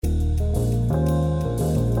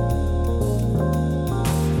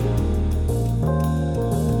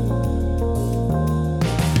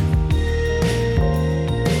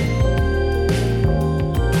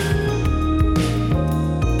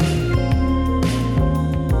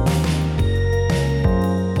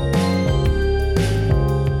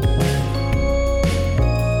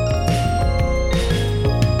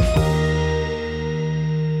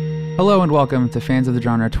Hello and welcome to Fans of the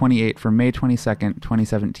Genre 28 for May 22nd,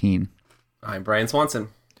 2017. I'm Brian Swanson.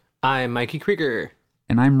 I'm Mikey Krieger.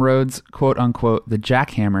 And I'm Rhodes, quote-unquote, the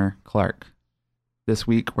Jackhammer Clark. This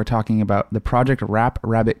week, we're talking about the Project Rap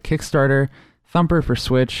Rabbit Kickstarter, Thumper for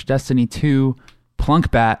Switch, Destiny 2,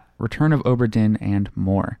 Plunkbat, Return of Obra Dinn, and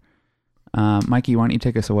more. Mikey, why don't you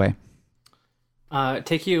take us away?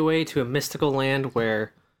 Take you away to a mystical land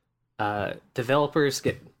where developers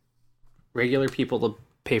get regular people to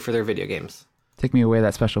pay for their video games. Take me away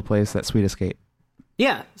that special place, that sweet escape.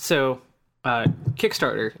 Yeah, so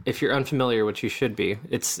Kickstarter, if you're unfamiliar, which you should be,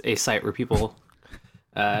 it's a site where people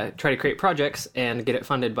try to create projects and get it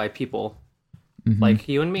funded by people like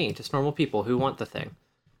you and me, just normal people who want the thing.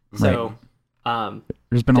 So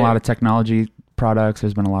there's been a lot of technology products.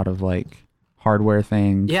 There's been a lot of like hardware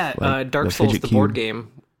things. Yeah, like Dark Souls, the board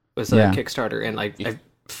game, was a Kickstarter, and I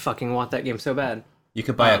fucking want that game so bad. You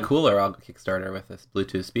could buy a cooler on Kickstarter with this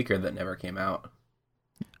Bluetooth speaker that never came out.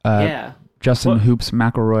 Justin Hoops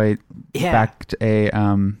McElroy backed a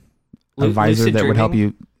visor that would help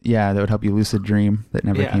you. Yeah, that would help you lucid dream that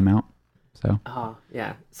never came out. So.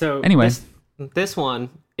 So anyway, this one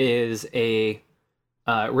is a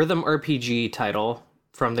rhythm RPG title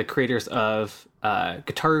from the creators of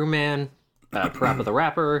Guitar Man, Parappa the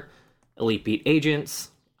Rapper, Elite Beat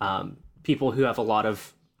Agents, people who have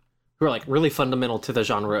who are like really fundamental to the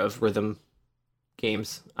genre of rhythm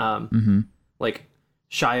games. Like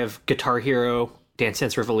shy of Guitar Hero, Dance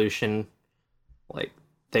Dance Revolution, like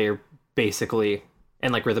they're basically,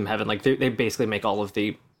 and like Rhythm Heaven, like they basically make all of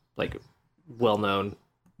the like well-known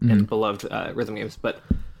and beloved rhythm games. But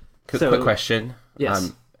quick question.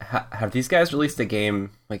 Yes. Have these guys released a game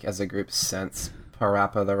like as a group since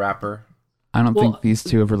Parappa the Rapper? I don't think these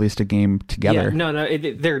two have released a game together. Yeah, no,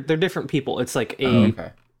 they're different people. It's like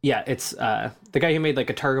it's the guy who made like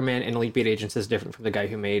Guitar Man and Elite Beat Agents is different from the guy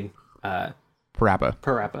who made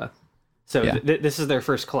Parappa. So this is their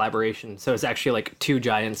first collaboration. So it's actually like two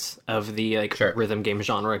giants of the rhythm game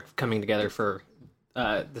genre coming together for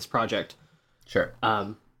this project. Sure.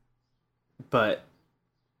 But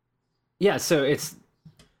yeah, so it's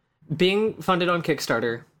being funded on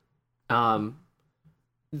Kickstarter.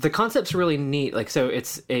 The concept's really neat. Like, so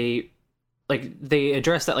it's they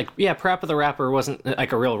address that, like, Parappa the Rapper wasn't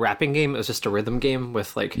like a real rapping game. It was just a rhythm game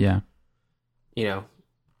with like,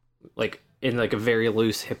 like in like a very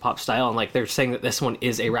loose hip hop style. And like, they're saying that this one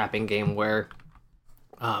is a rapping game where,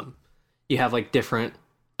 you have like different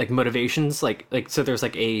like motivations. Like, so there's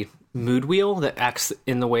like a mood wheel that acts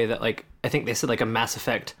in the way that like, I think they said like a Mass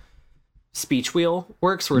Effect speech wheel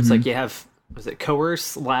works, where it's like you have, was it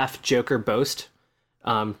coerce, laugh, joke, or boast,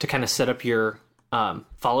 to kind of set up your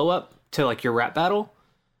follow-up to like your rap battle.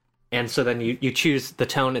 And so then you choose the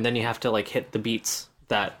tone, and then you have to like hit the beats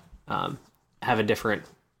that have different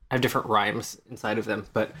rhymes inside of them.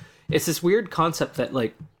 But it's this weird concept that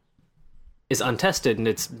like is untested and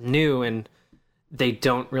it's new, and they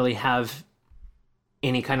don't really have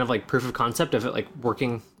any kind of like proof of concept of it like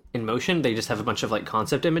working in motion. They just have a bunch of like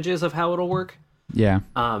concept images of how it'll work. Yeah.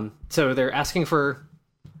 So they're asking for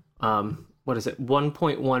what is it,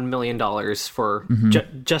 $1.1 million for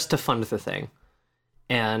just to fund the thing.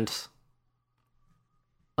 And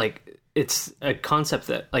like, it's a concept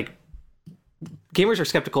that like gamers are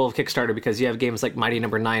skeptical of Kickstarter because you have games like Mighty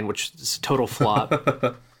Number 9, which is a total flop.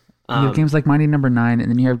 You have games like Mighty Number 9, and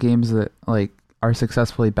then you have games that like are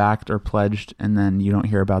successfully backed or pledged, and then you don't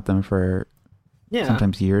hear about them for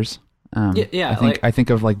sometimes years. I think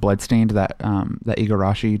of like Bloodstained, that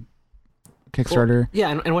Igarashi Kickstarter.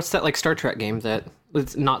 Well, and what's that like Star Trek game that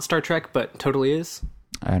it's not Star Trek but totally is?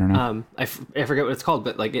 I don't know. I forget what it's called,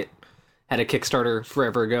 but like it had a Kickstarter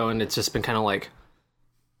forever ago, and it's just been kind of like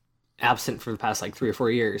absent for the past like 3 or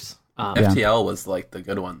 4 years. FTL was like the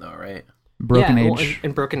good one though, right? Broken Age. Well,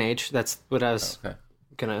 and Broken Age, that's what I was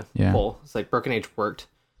gonna pull. It's like Broken Age worked.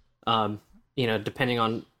 Depending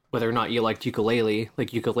on whether or not you liked Yooka-Laylee, like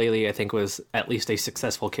Yooka-Laylee, I think was at least a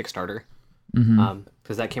successful Kickstarter.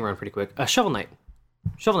 Because that came around pretty quick. Shovel Knight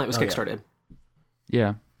was Kickstarted.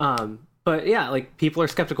 Yeah. But yeah, like people are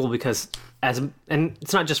skeptical because and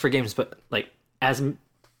it's not just for games, but like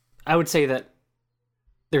I would say that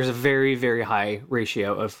there's a very, very high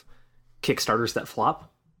ratio of Kickstarters that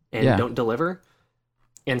flop and don't deliver.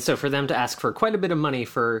 And so for them to ask for quite a bit of money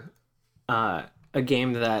for a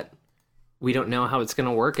game that we don't know how it's going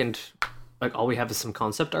to work, and like all we have is some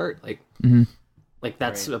concept art, like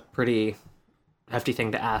that's a pretty hefty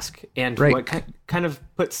thing to ask. And what kind of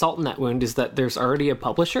put salt in that wound is that there's already a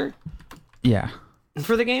publisher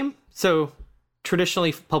for the game. So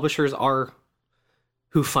traditionally publishers are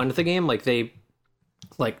who fund the game. Like they,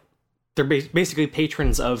 like they're basically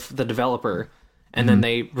patrons of the developer, and then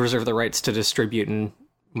they reserve the rights to distribute and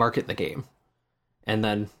market the game, and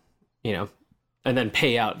then and then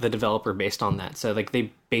pay out the developer based on that. So like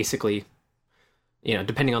they basically,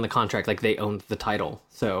 depending on the contract, like they own the title.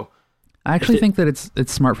 So I actually think that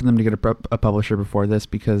it's smart for them to get a publisher before this,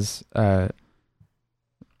 because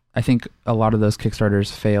I think a lot of those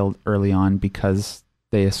Kickstarters failed early on because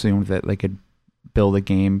they assumed that they could build a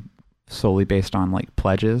game solely based on like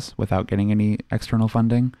pledges without getting any external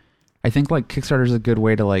funding. I think like Kickstarter is a good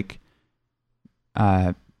way to like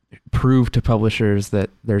prove to publishers that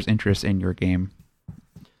there's interest in your game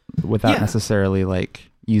without necessarily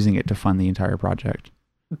like using it to fund the entire project.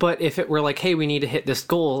 But if it were like, hey, we need to hit this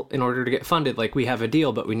goal in order to get funded, like we have a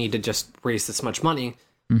deal, but we need to just raise this much money,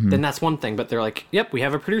 then that's one thing. But they're like, yep, we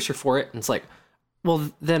have a producer for it. And it's like,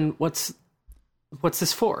 well, then what's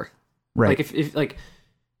this for? Right. Like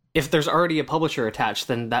if there's already a publisher attached,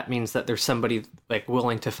 then that means that there's somebody like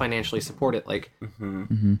willing to financially support it. Like,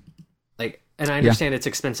 like, and I understand it's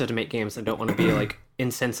expensive to make games and don't want to be like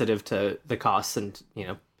insensitive to the costs and,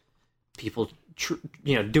 people,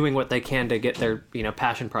 doing what they can to get their,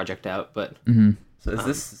 passion project out. But so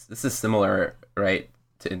is this is similar, right?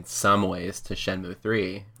 In some ways to Shenmue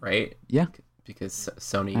 3, right? Yeah. Because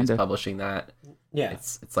Sony is publishing that. Yeah.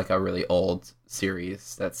 It's like a really old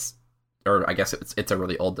series or I guess it's a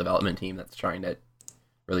really old development team that's trying to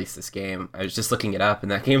release this game. I was just looking it up,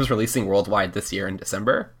 and that game is releasing worldwide this year in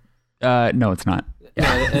December. No, it's not.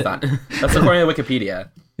 Yeah, it's not. That's according to Wikipedia.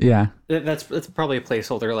 Yeah. That's probably a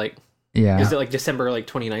placeholder. Like, is it like December like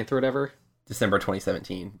 29th or whatever? December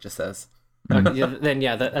 2017 just says. Then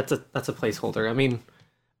that's a placeholder. I mean,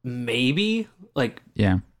 maybe like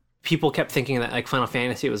people kept thinking that like Final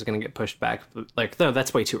Fantasy was going to get pushed back, but like no,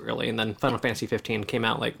 that's way too early. And then Final Fantasy 15 came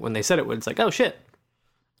out like when they said it would. It's like, oh shit,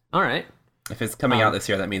 all right. If it's coming out this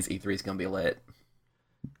year, that means E3 is going to be lit.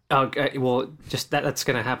 Oh well, just that's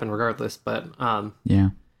going to happen regardless. But yeah,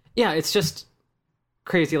 it's just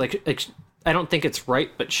crazy. Like I don't think it's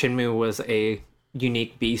right, but Shenmue was a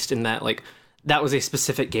unique beast in that like that was a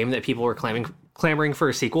specific game that people were clamoring for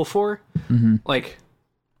a sequel for. Like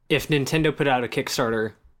if Nintendo put out a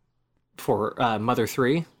Kickstarter for Mother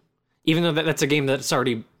 3, even though that's a game that's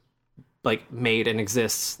already like made and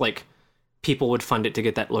exists, like people would fund it to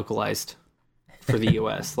get that localized for the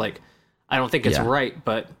US. Like I don't think it's right,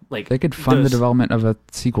 but like they could fund the development of a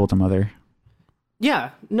sequel to Mother. Yeah,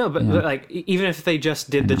 no, but like even if they just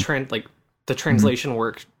did the translation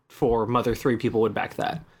work for Mother 3, people would back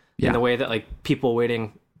that. In the way that like people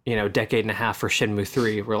waiting, decade and a half for Shenmue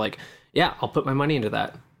 3 were like, yeah, I'll put my money into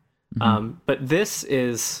that. But this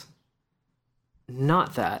is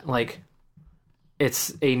not that. Like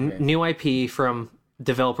it's a new IP from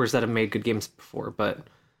developers that have made good games before, but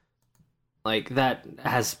like that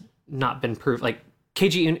has not been proved. Like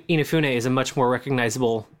Keiji Inafune is a much more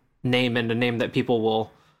recognizable name and a name that people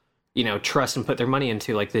will, trust and put their money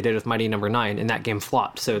into, like they did with Mighty Number 9, and that game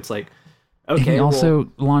flopped. So it's like, okay. He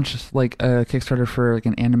also launched like a Kickstarter for like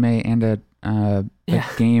an anime and a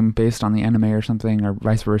game based on the anime or something, or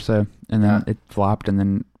vice versa, and then it flopped, and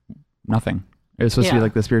then nothing. It was supposed to be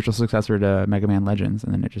like the spiritual successor to Mega Man Legends,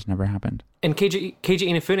 and then it just never happened. And Keiji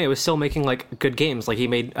Inafune was still making like good games. Like he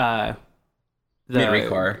made made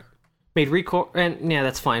Recore, and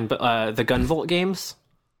that's fine. But the Gunvolt games,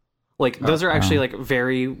 like those are actually like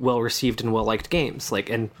very well received and well liked games. Like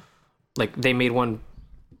and like they made one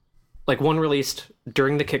released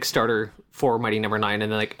during the Kickstarter for Mighty Number 9,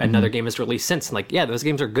 and then like another game is released since. And like those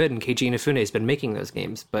games are good, and Keiji Inafune has been making those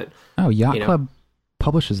games. But Yacht Club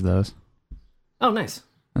publishes those. Oh, nice.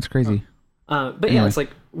 That's crazy. But anyway. It's like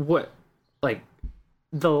what, like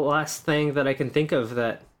the last thing that I can think of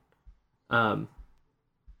that, that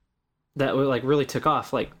like really took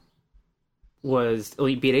off, like was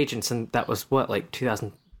Elite Beat Agents, and that was what, like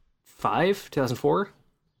 2005, 2004.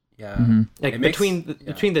 Yeah. Like between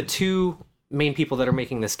the two main people that are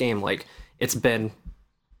making this game, like it's been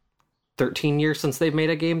 13 years since they've made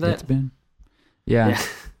a game that it's been. Yeah.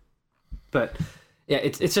 But yeah,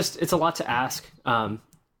 it's a lot to ask. A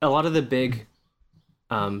lot of the big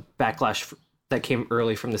backlash that came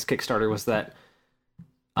early from this Kickstarter was that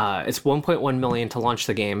it's 1.1 million to launch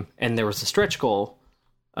the game, and there was a stretch goal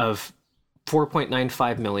of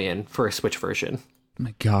 4.95 million for a Switch version. Oh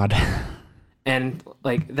my God. And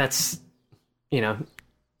like that's,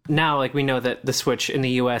 now like we know that the Switch in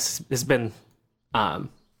the US has been the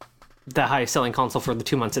highest selling console for the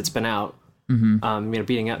 2 months it's been out.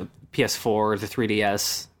 Beating out the PS4, the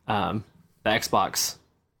 3DS, the Xbox,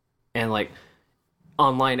 and like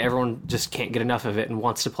online, everyone just can't get enough of it and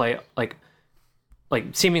wants to play. Like like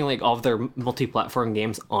seemingly like all of their multi-platform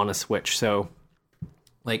games on a Switch. So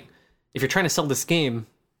like if you're trying to sell this game,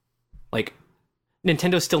 like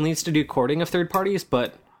Nintendo still needs to do courting of third parties,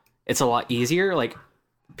 but it's a lot easier. Like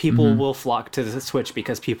people will flock to the Switch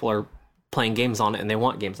because people are playing games on it and they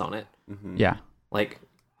want games on it. Yeah. Like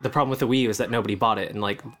the problem with the Wii U is that nobody bought it, and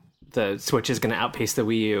like the Switch is going to outpace the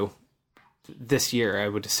Wii U this year, I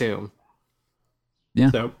would assume. Yeah.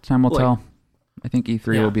 So, Time will like- tell. I think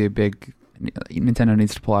E3 Yeah. will be a big. Nintendo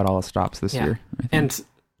needs to pull out all the stops this year. I think.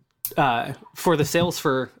 And for the sales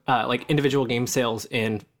for like individual game sales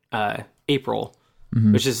in April,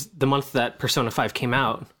 which is the month that Persona 5 came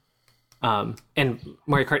out, and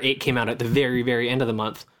Mario Kart 8 came out at the very, very end of the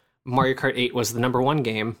month. Mario Kart 8 was the number 1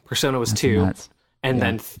 game. Persona was 2. nuts. And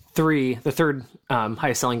then the third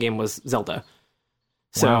highest selling game was Zelda.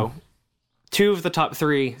 So Wow. 2 of the top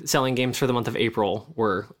 3 selling games for the month of April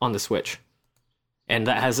were on the Switch. And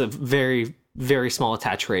that has a very, very small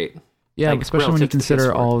attach rate. Yeah, like, especially when you relative to the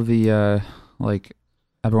consider PS4. all of the like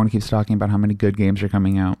everyone keeps talking about how many good games are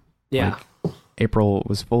coming out. Yeah. April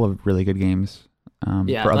was full of really good games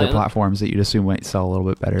Yeah, for other like- platforms that you'd assume might sell a little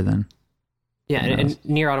bit better than. Yeah, Who knows? and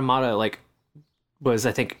Nier Automata like was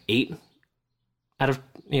I think 8 out of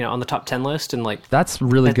on the top 10 list, and like That's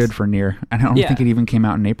really That's- good for Nier. I don't Yeah. think it even came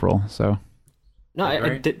out in April, so no,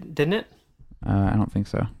 Right. didn't it? I don't think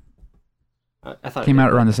so. I thought It came it out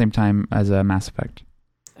did. around the same time as Mass Effect.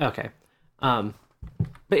 Okay,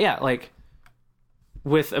 but yeah, like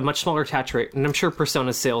with a much smaller attach rate, and I'm sure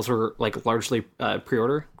Persona sales were like largely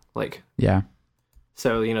pre-order, like Yeah.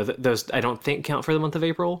 so those I don't think count for the month of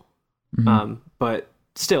April. Mhm. But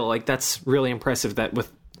still, like that's really impressive that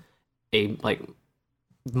with a like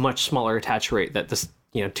much smaller attach rate that this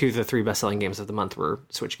 2 of the 3 best-selling games of the month were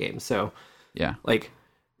Switch games. So Yeah. like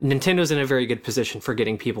Nintendo's in a very good position for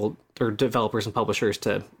getting people or developers and publishers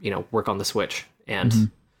to work on the Switch, and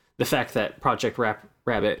the fact that Project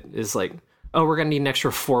Rabbit is like, oh, we're gonna need an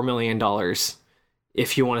extra $4 million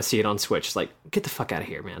if you want to see it on Switch. It's like, get the fuck out of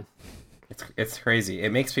here, man. It's crazy.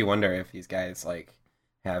 It makes me wonder if these guys like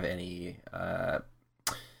have any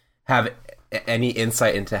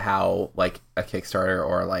insight into how like a Kickstarter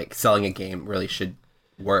or like selling a game really should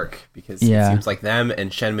work, because Yeah. it seems like them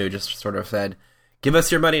and Shenmue just sort of said, "Give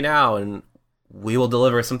us your money now, and we will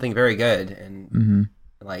deliver something very good." And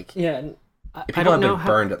like, Yeah, and I people don't have know been how.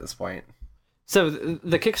 burned at this point. So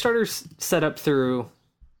the Kickstarter's set up through,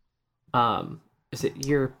 is it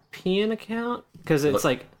European account? Because it's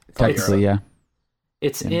like Technically, yeah.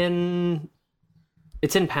 it's in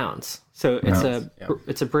pounds, so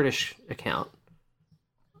it's a British account.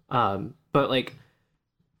 But like,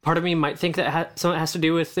 part of me might think that some has to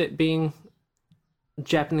do with it being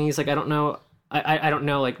Japanese. Like, I don't know. I don't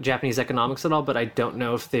know like Japanese economics at all, but I don't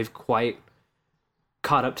know if they've quite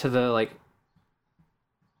caught up to the like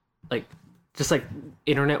just like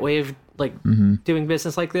internet way of like doing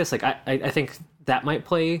business like this. Like I think that might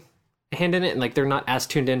play a hand in it, and like they're not as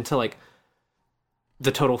tuned into like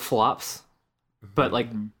the total flops. But like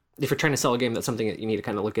if you're trying to sell a game, that's something that you need to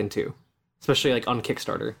kind of look into, especially like on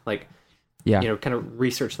Kickstarter. Like Yeah. kind of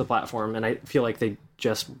research the platform, and I feel like they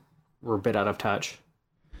just were a bit out of touch.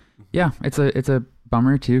 Yeah, it's a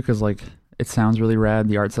bummer too, because like it sounds really rad.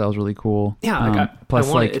 The art style is really cool. Yeah, like, plus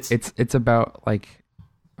I want like it. it's about like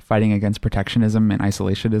fighting against protectionism and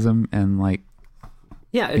isolationism and like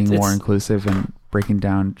Yeah, being it's more inclusive and breaking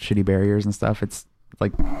down shitty barriers and stuff. It's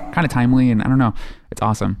like kind of timely, and I don't know, it's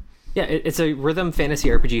awesome. yeah, it's a rhythm fantasy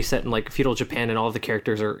RPG set in like feudal Japan, and all of the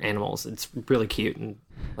characters are animals. It's really cute, and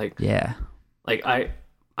like Yeah, like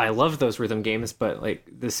I love those rhythm games, but like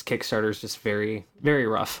this Kickstarter is just very, very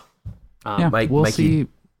rough. yeah. We'll Mikey- see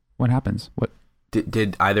what happens. What?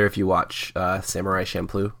 Did either of you watch Samurai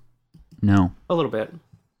Champloo? No. A little bit.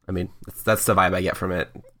 I mean, that's the vibe I get from it.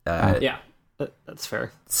 Yeah, that's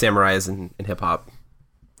fair. Samurais and hip hop.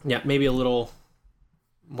 Yeah, maybe a little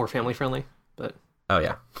more family friendly, but Oh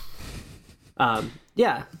yeah.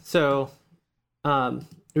 yeah. So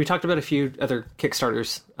we talked about a few other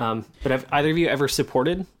Kickstarters, but have either of you ever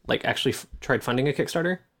supported, like actually tried funding a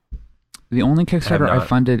Kickstarter? The only Kickstarter I not.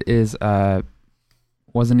 funded is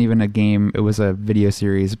wasn't even a game. It was a video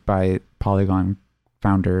series by Polygon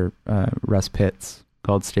founder Russ Pitts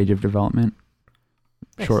called Stage of Development.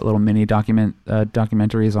 Nice. Short little mini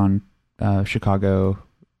documentaries on Chicago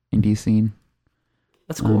indie scene.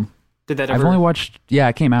 That's cool. Did that ever? I've only watched. Yeah,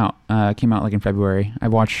 it came out. Came out like in February.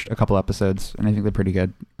 I've watched a couple episodes, and I think they're pretty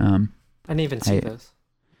good. I didn't even see I- those.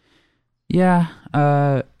 Yeah.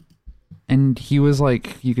 And he was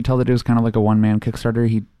like, you could tell that it was kind of like a one-man Kickstarter.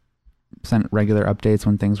 He sent regular updates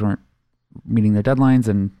when things weren't meeting their deadlines,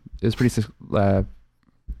 and it was pretty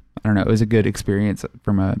I don't know, it was a good experience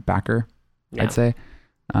from a backer, Yeah. I'd say.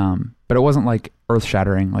 But it wasn't like earth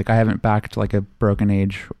shattering. Like I haven't backed like a Broken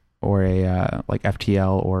Age or a like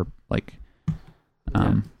FTL or like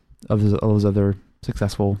of those other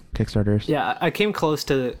successful Kickstarters. Yeah, I came close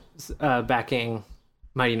to backing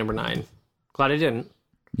Mighty Number 9. Glad I didn't.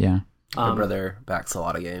 Yeah. My brother backs a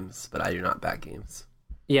lot of games, but I do not back games.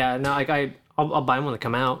 Yeah, no, like I'll buy them when they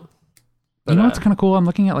come out. But, You know what's kind of cool? I'm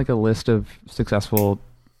looking at like a list of successful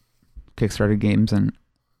Kickstarter games, and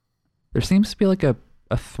there seems to be like a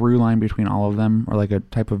through line between all of them, or like a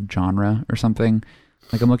type of genre or something.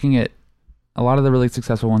 Like I'm looking at a lot of the really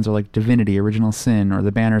successful ones are like Divinity, Original Sin, or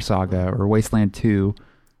the Banner Saga, or Wasteland 2,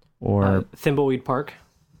 or Thimbleweed Park.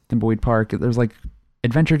 Thimbleweed Park. There's like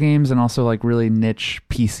adventure games and also like really niche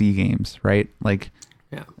PC games, right? Like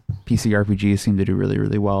Yeah. PC RPGs seem to do really,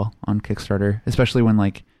 really well on Kickstarter, especially when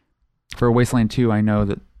like for Wasteland 2, I know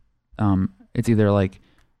that it's either like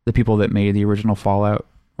the people that made the original Fallout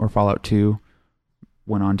or Fallout 2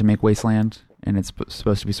 went on to make Wasteland, and it's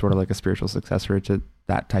supposed to be sort of like a spiritual successor to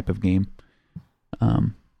that type of game.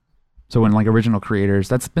 So when like original creators,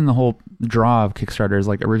 that's been the whole draw of Kickstarters,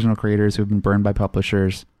 like original creators who've been burned by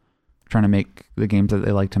publishers trying to make the games that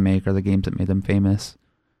they like to make or the games that made them famous.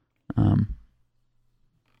 But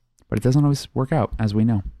it doesn't always work out, as we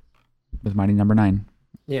know, with Mighty Number 9.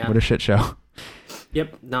 Yeah. What a shit show.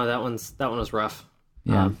 Yep. No, that one was rough.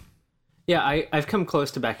 Yeah. I've come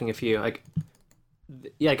close to backing a few. Like,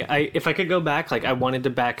 yeah, like if I could go back, like I wanted to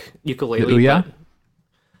back Yooka-Laylee. The Ouya?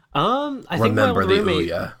 But, I think Remember the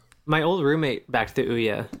Ouya. my old roommate backed the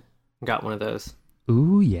Ouya and got one of those.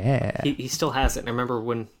 Ooh, yeah. He still has it. And I remember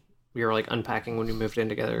when we were like unpacking when we moved in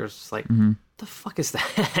together, it was just like, the fuck is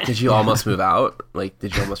that? Did you almost move out? Like,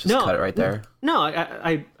 did you almost just No. cut it right there? No,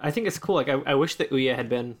 I think it's cool. Like I wish the Ouya had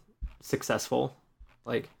been successful.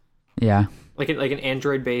 Like Yeah. like an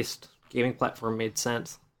Android based gaming platform made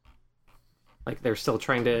sense. Like they're still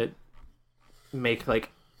trying to make like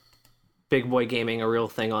big boy gaming a real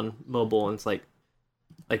thing on mobile, and it's like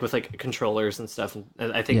with like controllers and stuff. And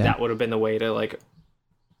I think Yeah. that would have been the way to like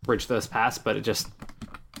bridge those paths, but it just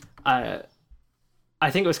I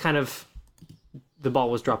think it was kind of the ball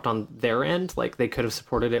was dropped on their end. Like they could have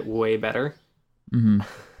supported it way better. Mm-hmm.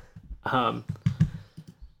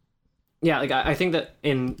 Yeah, like I think that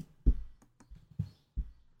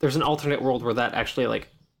there's an alternate world where that actually like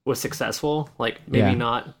was successful. Like maybe Yeah.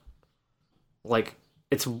 not like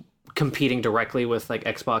it's competing directly with like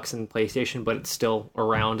Xbox and PlayStation, but it's still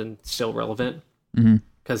around and still relevant. Mm-hmm.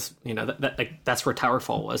 Because you know that like that's where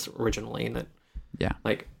Towerfall was originally, and that Yeah.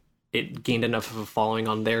 like it gained enough of a following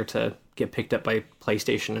on there to get picked up by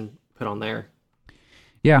PlayStation and put on there.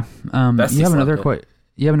 Yeah. Best You have is another not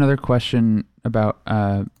you have another question about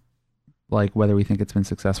like whether we think it's been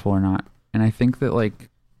successful or not. And I think that like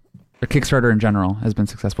a Kickstarter in general has been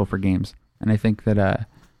successful for games. And I think that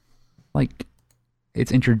like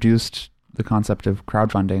it's introduced the concept of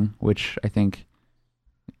crowdfunding, which I think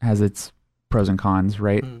has its pros and cons,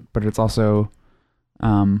 right? But it's also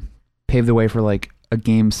paved the way for like a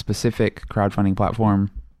game specific crowdfunding platform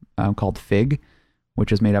called Fig,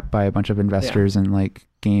 which is made up by a bunch of investors and like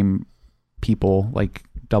game people like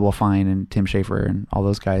Double Fine and Tim Schafer and all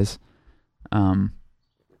those guys.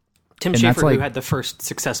 Tim And that's Schafer, like- who had the first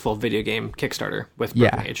successful video game Kickstarter with Yeah.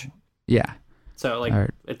 Broken Age. Yeah. So like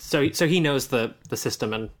Alright. it's so he knows the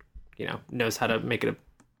system and you know knows how to make it a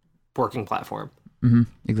working platform. Mm-hmm,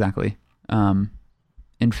 exactly.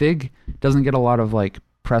 And Fig doesn't get a lot of like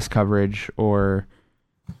press coverage or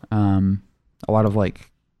a lot of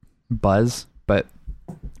like buzz, but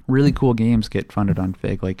really cool games get funded on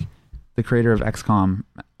Fig. Like the creator of XCOM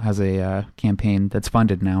has a campaign that's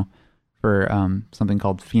funded now for something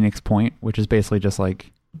called Phoenix Point, which is basically just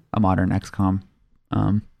like a modern XCOM.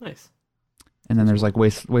 Nice. And then there's like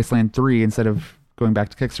Wasteland 3, instead of going back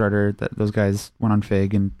to Kickstarter, that those guys went on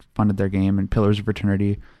Fig and funded their game, and Pillars of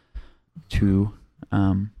Eternity 2.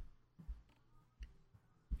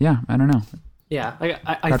 Yeah, I don't know. Yeah, like,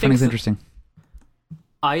 I think Crowdfunding's interesting.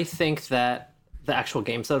 I think that the actual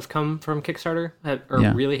games that have come from Kickstarter are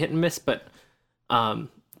Yeah. really hit and miss, but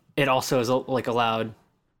it also has like allowed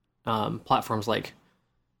platforms like,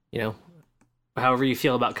 you know, however you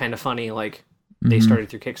feel about Kind of Funny, like they started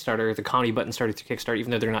through Kickstarter. The Comedy Button started through Kickstarter, even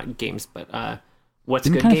though they're not games. But What's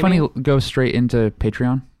Didn't Good Kind of Gaming? Funny go straight into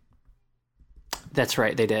Patreon? That's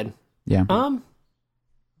right, they did. Yeah.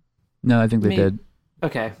 No, I think they did.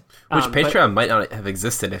 Okay. Which But- Patreon might not have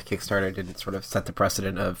existed if Kickstarter didn't sort of set the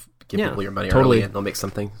precedent of give Yeah. people your money Totally. early and they'll make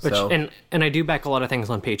something. Which, So and I do back a lot of things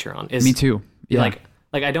on Patreon. Is Me too. Yeah.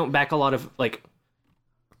 Like I don't back a lot of like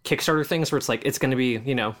Kickstarter things where it's like it's going to be,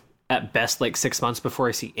 you know, at best like 6 months before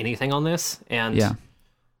I see anything on this. And Yeah.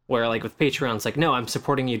 where like with Patreon, it's like, no, I'm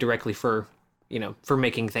supporting you directly for, for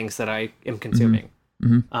making things that I am consuming.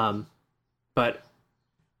 Mm-hmm. But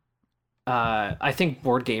I think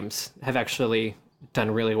board games have actually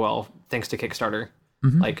done really well thanks to Kickstarter.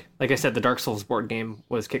 Mm-hmm. Like I said, the Dark Souls board game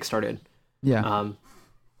was kickstarted. Yeah.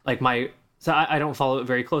 So I don't follow it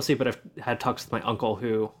very closely, but I've had talks with my uncle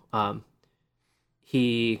who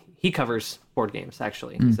he covers board games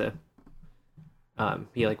actually. He's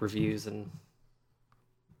he like reviews and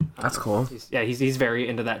That's cool. He's very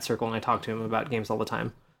into that circle, and I talk to him about games all the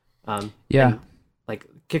time. Yeah. And, like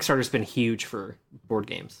Kickstarter's been huge for board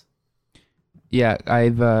games. Yeah,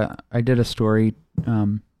 I did a story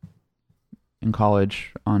in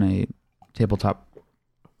college on a tabletop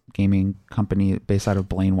gaming company based out of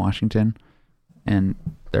Blaine, Washington, and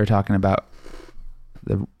they're talking about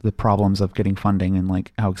the problems of getting funding and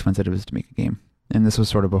like how expensive it is to make a game. And this was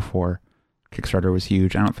sort of before Kickstarter was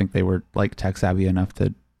huge. I don't think they were like tech savvy enough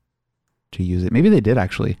to use it. Maybe they did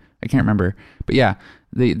actually. I can't remember. But yeah,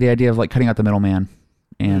 the idea of like cutting out the middleman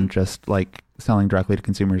and just like selling directly to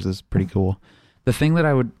consumers is pretty cool. The thing that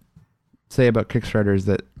I would say about Kickstarter is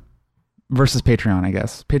that versus Patreon, I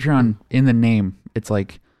guess. Patreon, in the name, it's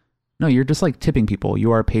like, no, you're just like tipping people.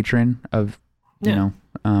 You are a patron of,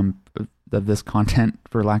 of this content,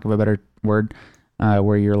 for lack of a better word,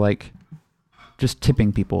 where you're like just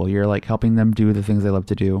tipping people. You're like helping them do the things they love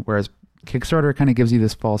to do. Whereas Kickstarter kind of gives you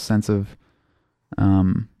this false sense of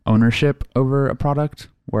ownership over a product,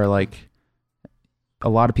 where like a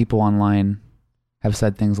lot of people online have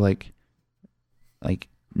said things like,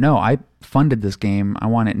 no, I funded this game. I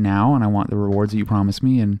want it now, and I want the rewards that you promised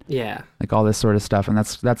me, and like all this sort of stuff. And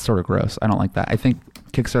that's sort of gross. I don't like that. I think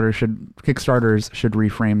Kickstarters should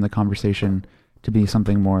reframe the conversation to be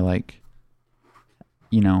something more like,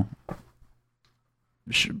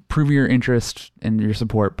 prove your interest and your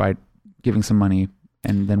support by giving some money,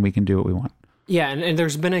 and then we can do what we want. Yeah, and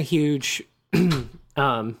there's been a huge, in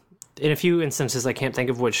a few instances, I can't think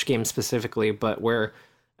of which game specifically, but where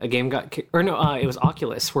a game got, it was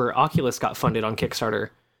Oculus, where Oculus got funded on Kickstarter,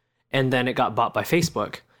 and then it got bought by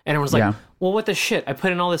Facebook. And everyone's like, well, what the shit? I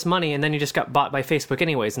put in all this money, and then you just got bought by Facebook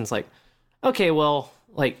anyways. And it's like, okay, well,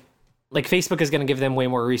 like Facebook is going to give them way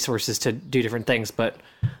more resources to do different things, but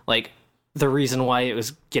like the reason why it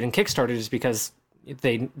was getting Kickstarted is because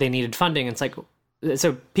they needed funding. And it's like,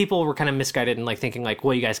 so people were kind of misguided and like thinking like,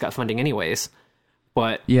 well, you guys got funding anyways,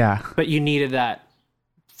 but you needed that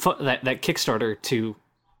Kickstarter to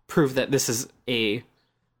prove that this is a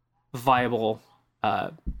viable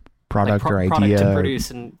product or product idea to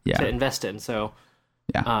produce and to invest in. So,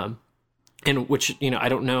 and which, I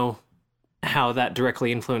don't know how that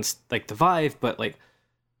directly influenced like the Vive, but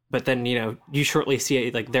then, you shortly see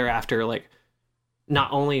it like thereafter, like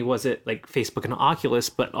not only was it like Facebook and Oculus,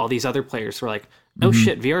 but all these other players were like, oh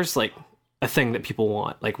shit, VR's like a thing that people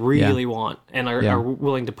want, like really want, and are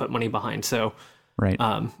willing to put money behind. So, right.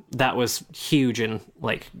 That was huge in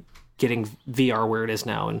like getting VR where it is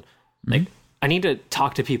now. And like, I need to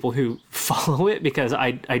talk to people who follow it, because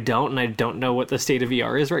I don't know what the state of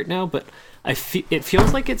VR is right now, but it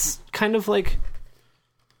feels like it's kind of like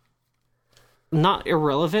not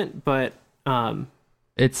irrelevant, but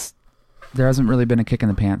there hasn't really been a kick in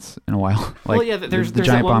the pants in a while. Like, there's the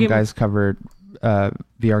Giant Bomb guys cover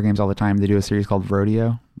VR games all the time. They do a series called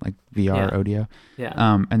Rodeo, like VR Odeo.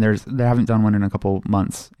 Yeah. And they haven't done one in a couple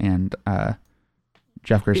months, and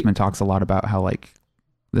Jeff Gerstmann talks a lot about how like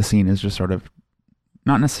the scene is just sort of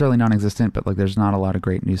not necessarily non-existent, but like there's not a lot of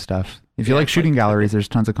great new stuff. If you like shooting galleries, there's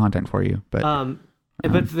tons of content for you. But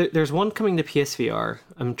but there's one coming to PSVR.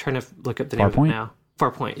 I'm trying to look up the name of it now.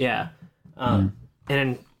 Farpoint, yeah. And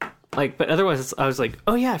then, like, but otherwise, I was like,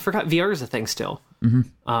 oh yeah, I forgot VR is a thing still. And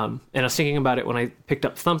I was thinking about it when I picked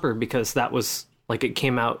up Thumper, because that was like it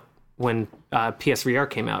came out when PSVR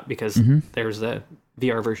came out, because there's a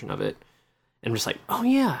VR version of it. And I'm just like, oh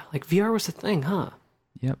yeah, like VR was a thing, huh?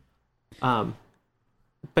 Yep.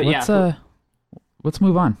 But let's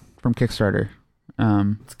move on from Kickstarter.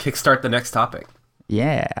 Let's kickstart the next topic.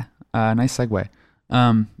 Yeah. Nice segue.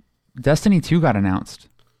 Destiny 2 got announced.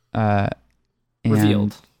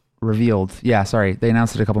 Revealed. Yeah, sorry. They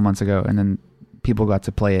announced it a couple months ago, and then people got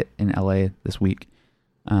to play it in LA this week.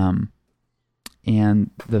 And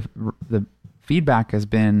the feedback has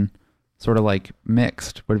been sort of like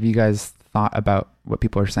mixed. What have you guys thought about what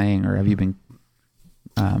people are saying, or have you been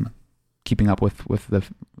keeping up with the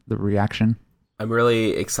reaction? I'm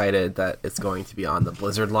really excited that it's going to be on the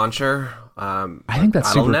Blizzard launcher. I think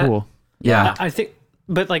that's super cool. Yeah. I think,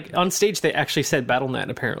 but like on stage they actually said BattleNet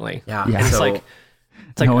apparently. Yeah. And it's like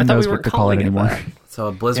no one I thought knows we what weren't to call it calling anymore. So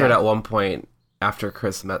Blizzard Yeah. at one point, after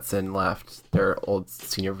Chris Metzen left, their old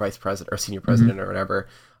senior vice president or senior president or whatever,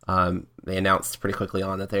 they announced pretty quickly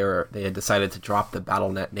on that they had decided to drop the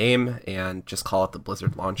BattleNet name and just call it the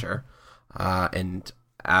Blizzard launcher. And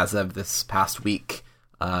as of this past week,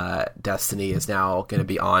 Destiny is now going to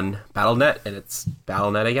be on BattleNet, and it's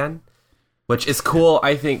BattleNet again, which is cool.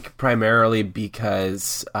 I think primarily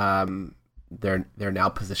because they're now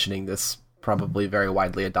positioning this probably very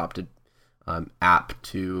widely adopted app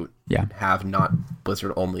to have not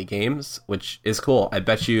Blizzard only games, which is cool. I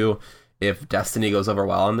bet you if Destiny goes over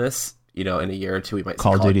well on this, in a year or two, we might see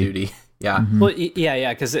Call of Duty. Yeah. Well,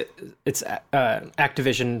 yeah, because it's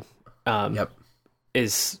Activision. Yep.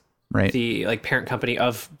 Is Right. the parent company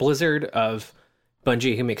of Blizzard, of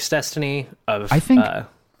Bungie, who makes Destiny, of I think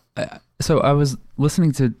so. I was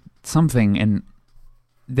listening to something, and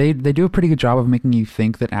they do a pretty good job of making you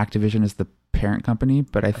think that Activision is the parent company,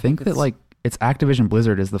 but I think that it's Activision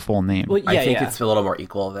Blizzard is the full name. well, yeah, I think yeah. it's a little more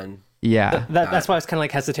equal than. Yeah, That's why I was kind of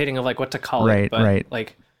hesitating of what to call it. Right, But,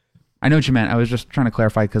 right. I know what you meant. I was just trying to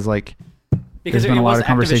clarify because because there's been it a lot was of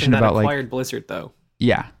conversation Activision about that acquired Blizzard though.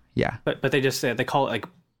 yeah, But they just they call it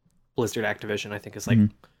Blizzard Activision. I think is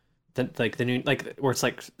the new where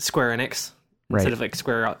it's Square Enix Right. instead of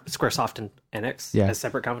SquareSoft and Enix Yeah. as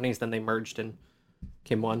separate companies. Then they merged and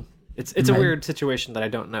became one. It's a weird situation that I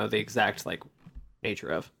don't know the exact nature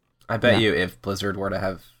of. I bet you if Blizzard were to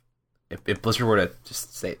have, if Blizzard were to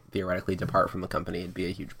just say theoretically depart from the company, it'd be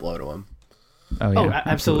a huge blow to them. Oh yeah, Oh,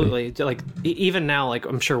 absolutely. Even now,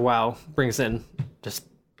 I'm sure WoW brings in just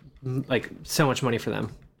so much money for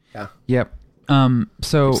them, Yeah. Yep.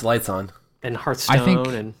 So Keeps the lights on. and Hearthstone, think-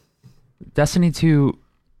 and Destiny 2,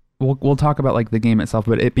 we'll talk about the game itself,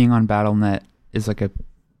 but it being on BattleNet is a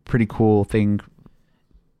pretty cool thing.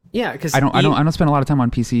 yeah, because I don't spend a lot of time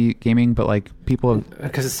on PC gaming, but people have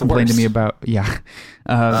because it's the complained worst. to me about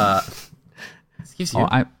Excuse you.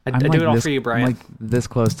 I'm do it all this, for you, Brian. I'm this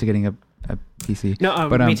close to getting a PC. No,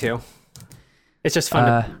 but, me too. It's just fun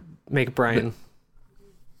to make Brian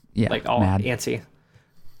Yeah, all mad. antsy.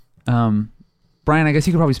 Brian, I guess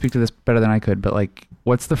you could probably speak to this better than I could, but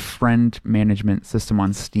what's the friend management system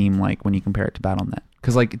on Steam when you compare it to BattleNet?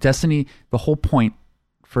 Because Destiny, the whole point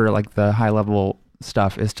for the high level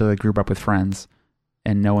stuff is to group up with friends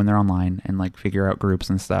and know when they're online and figure out groups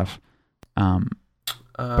and stuff. But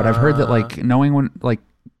I've heard that knowing when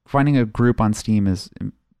finding a group on Steam is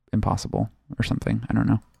impossible or something. I don't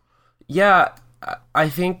know. Yeah, I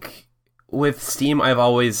think with Steam, I've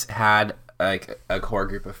always had a core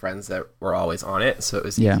group of friends that were always on it, so it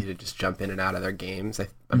was easy to just jump in and out of their games.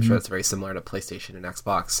 I'm sure it's very similar to PlayStation and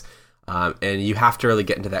Xbox, and you have to really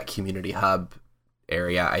get into that community hub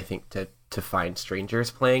area, I think, to find strangers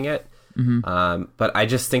playing it. But I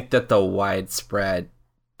just think that the widespread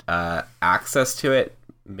access to it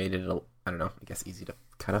made it, I don't know, I guess easy to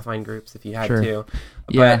kind of find groups if you had to.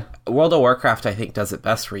 Yeah. But World of Warcraft, I think, does it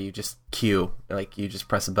best where you just queue, you just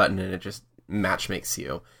press a button and it just match makes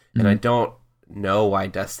you. And I don't know why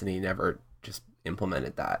Destiny never just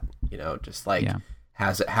implemented that, just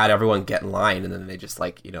has it had everyone get in line, and then they just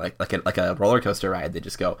like a roller coaster ride, they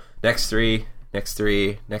just go next three,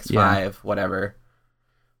 next 5, whatever.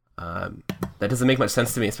 That doesn't make much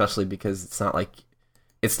sense to me, especially because it's not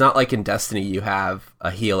like in Destiny you have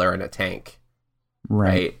a healer and a tank,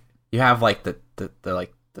 right? You have the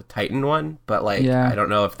Titan one, but I don't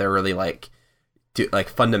know if they're really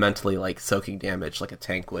fundamentally soaking damage like a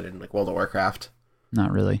tank would in World of Warcraft.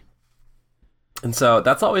 Not really. And so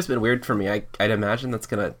that's always been weird for me. I'd imagine that's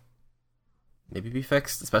gonna maybe be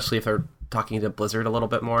fixed, especially if they're talking to Blizzard a little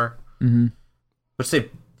bit more.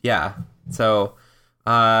 So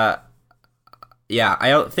I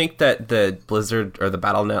don't think that the Blizzard or the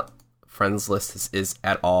BattleNet friends list is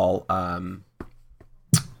at all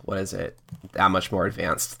that much more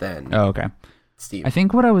advanced than okay. Steam. I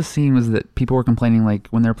think what I was seeing was that people were complaining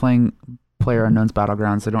when they're playing PlayerUnknown's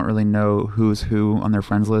Battlegrounds, they don't really know who's who on their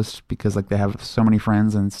friends list because they have so many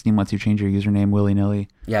friends, and Steam lets you change your username willy-nilly.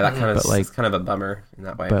 Yeah, that kind of is kind of a bummer in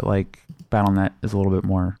that way. But BattleNet is a little bit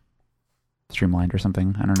more streamlined or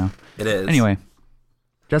something. I don't know. It is. Anyway,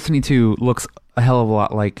 Destiny 2 looks a hell of a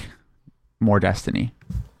lot like more Destiny.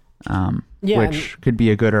 Which could be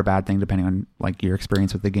a good or a bad thing depending on your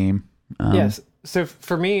experience with the game. Yes. So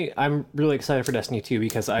for me, I'm really excited for Destiny 2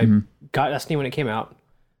 because I got Destiny when it came out.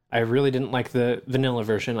 I really didn't like the vanilla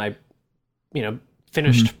version. I,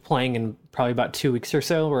 finished playing in probably about 2 weeks or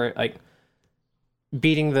so, where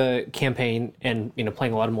beating the campaign and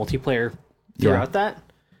playing a lot of multiplayer throughout that.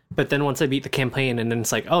 But then once I beat the campaign, and then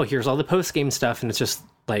it's here's all the post game stuff, and it's just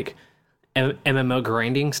MMO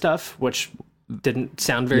grinding stuff, which didn't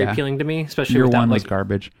sound very Yeah. appealing to me, especially Year without one was like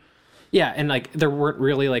garbage. yeah, and like there weren't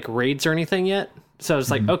really like raids or anything yet. So I was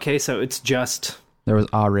Mm-hmm. like, okay, so it's just There was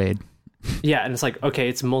a raid. yeah, and it's like okay,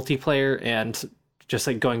 it's multiplayer and just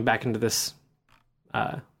like going back into this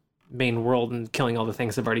main world and killing all the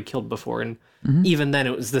things I've already killed before. And even then,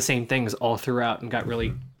 it was the same things all throughout and got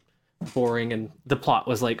really boring. And the plot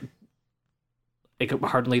was like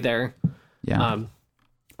hardly there. Yeah.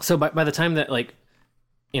 So by the time that like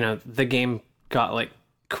the game got like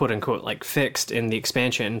quote unquote like fixed in the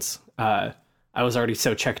expansions, I was already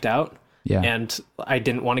so checked out. Yeah. And I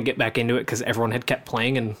didn't want to get back into it because everyone had kept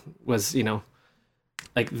playing and was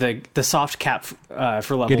like the soft cap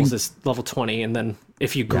for levels is level 20, and then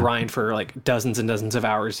if you grind for like dozens and dozens of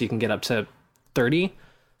hours, you can get up to 30,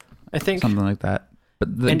 I think. Something like that.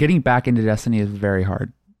 But getting back into Destiny is very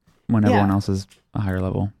hard when everyone else is a higher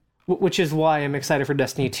level. Which is why I'm excited for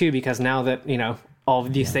Destiny 2, because now that, all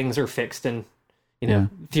of these things are fixed and,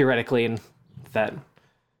 theoretically, and that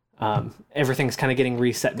everything's kind of getting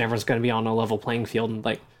reset and everyone's going to be on a level playing field, and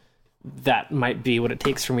like that might be what it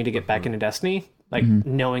takes for me to get back into Destiny. Like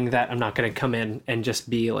knowing that I'm not going to come in and just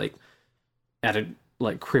be like at a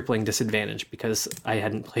like crippling disadvantage because I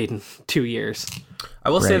hadn't played in 2 years. I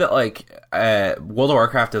will say that like World of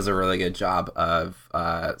Warcraft does a really good job of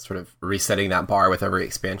sort of resetting that bar with every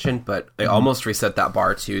expansion, but they almost reset that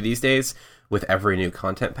bar too these days with every new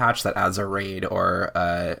content patch that adds a raid or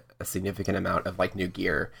a significant amount of like new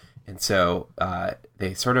gear. And so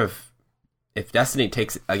they sort of, if Destiny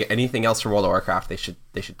takes anything else from World of Warcraft, they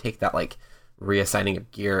should take that like reassigning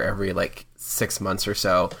of gear every like 6 months or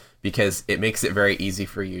so, because it makes it very easy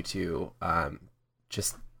for you to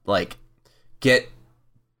just like get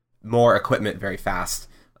more equipment very fast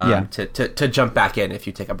to jump back in if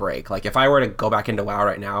you take a break. Like if I were to go back into WoW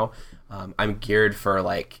right now, I'm geared for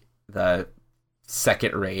like the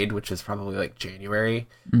second raid, which is probably like January.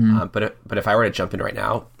 But if I were to jump in right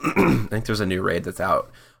now, I think there's a new raid that's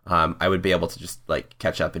out. I would be able to just like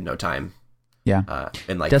catch up in no time. Yeah.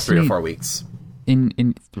 In like Destiny, 3 to 4 weeks.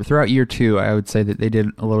 In throughout year 2, I would say that they did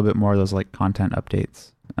a little bit more of those like content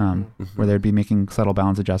updates, where they'd be making subtle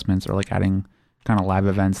balance adjustments or like adding kind of live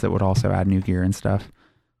events that would also add new gear and stuff.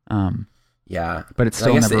 Yeah, but it's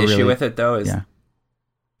still I guess never the issue really, with it though is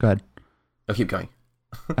Go ahead. Oh, keep going.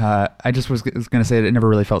 I just was going to say that it never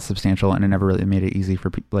really felt substantial, and it never really made it easy for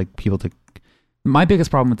people to. My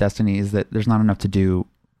biggest problem with Destiny is that there's not enough to do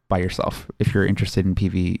by yourself if you're interested in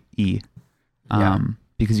PvE.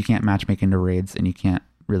 Because you can't matchmake into raids, and you can't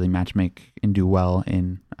really matchmake and do well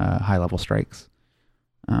in high level strikes.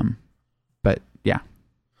 But yeah.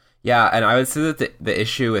 Yeah, and I would say that the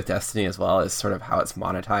issue with Destiny as well is sort of how it's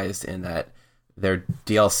monetized, in that their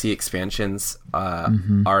DLC expansions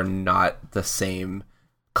are not the same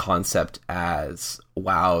concept as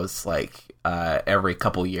WoW's like every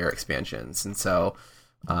couple year expansions, and so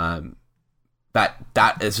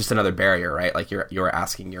that is just another barrier, right? Like you're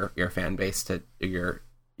asking your fan base to your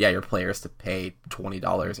players to pay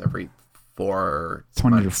 $20 every 4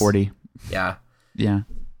 20 months. to 40. Yeah.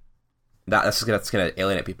 That's gonna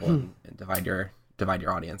alienate people and divide your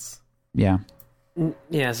audience. Yeah.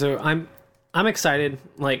 Yeah, so I'm excited.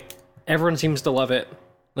 Like everyone seems to love it.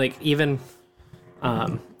 Like even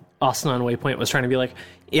Austin on Waypoint was trying to be like,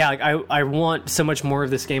 yeah, like I want so much more of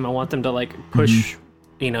this game. I want them to like push,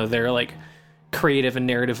 their like creative and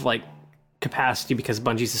narrative like capacity, because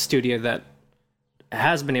Bungie's a studio that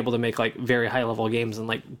has been able to make like very high level games and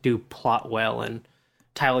like do plot well and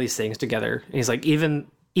tie all these things together. And he's like, even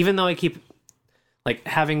though I keep like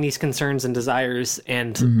having these concerns and desires,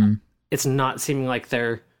 and it's not seeming like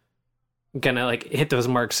they're gonna like hit those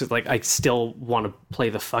marks, like I still want to play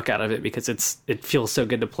the fuck out of it because it feels so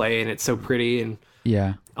good to play and it's so pretty and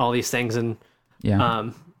all these things. And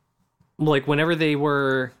like whenever they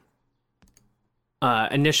were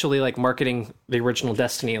initially like marketing the original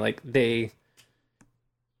Destiny, like they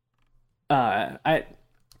I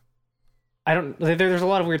don't, there's a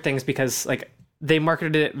lot of weird things, because like they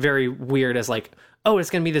marketed it very weird as like, oh, it's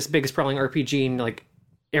gonna be this big sprawling RPG, and like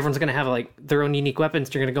everyone's gonna have like their own unique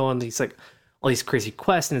weapons. You're gonna go on these like all these crazy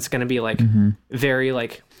quests, and it's gonna be like very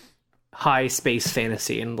like high space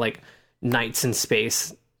fantasy and like knights in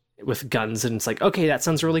space with guns. And it's like, okay, that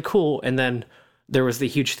sounds really cool. And then there was the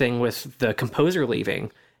huge thing with the composer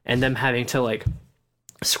leaving and them having to like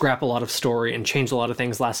scrap a lot of story and change a lot of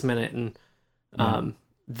things last minute, and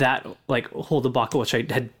that like whole debacle, which I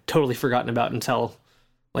had totally forgotten about until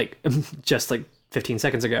like just like 15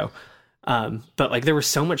 seconds ago. But like there was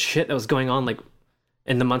so much shit that was going on like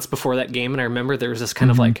in the months before that game, and I remember there was this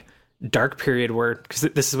kind of like dark period where, because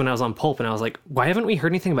this is when I was on Pulp, and I was like, why haven't we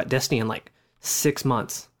heard anything about Destiny in like 6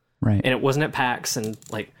 months? Right. and it wasn't at PAX, and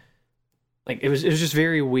like it was just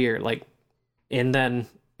very weird. Like, and then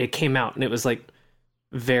it came out, and it was like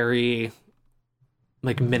very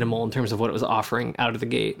like minimal in terms of what it was offering out of the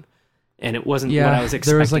gate, and it wasn't what I was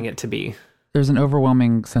expecting it to be. There's an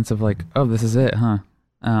overwhelming sense of like, oh, this is it, huh?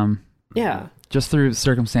 Yeah. Just through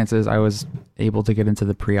circumstances, I was able to get into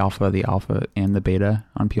the pre-alpha, the alpha, and the beta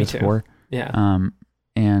on PS4. Yeah.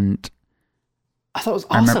 And I thought it was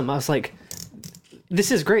awesome. I was like,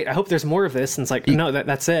 this is great. I hope there's more of this. And it's like, no,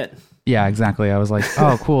 that's it. Yeah, exactly. I was like,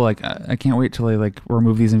 oh, cool. Like, I can't wait till they like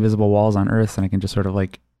remove these invisible walls on Earth, and I can just sort of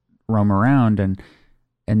like roam around. And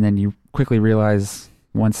then you quickly realize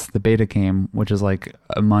once the beta came, which is like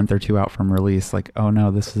a month or two out from release, like, oh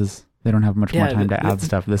no, they don't have much more time to add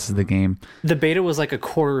stuff. This is the game. The beta was like a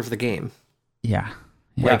quarter of the game. Yeah.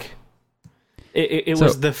 Like, it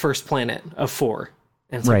was the first planet of 4.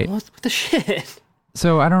 And it's like, what the shit?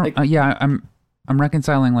 So I don't, I'm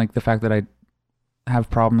reconciling like the fact that I have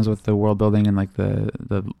problems with the world building and like the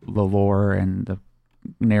lore and the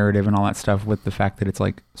narrative and all that stuff with the fact that it's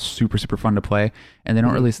like super, super fun to play. And they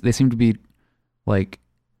don't really, they seem to be like,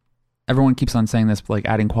 everyone keeps on saying this, but like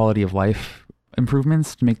adding quality of life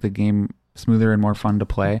improvements to make the game smoother and more fun to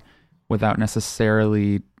play without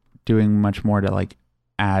necessarily doing much more to like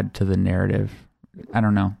add to the narrative. I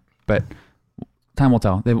don't know, but time will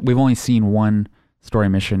tell. We've only seen one story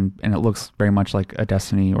mission, and it looks very much like a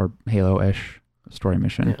Destiny or Halo-ish story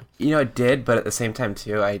mission. Yeah. You know, it did, but at the same time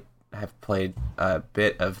too, I have played a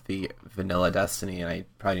bit of the vanilla Destiny, and I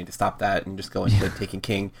probably need to stop that and just go into Taken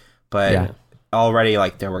King. But already,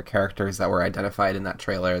 like, there were characters that were identified in that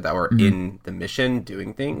trailer that were in the mission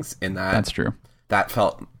doing things, and that's true. That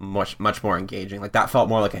felt much more engaging. Like, that felt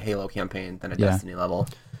more like a Halo campaign than a Destiny level.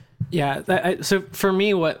 Yeah. So for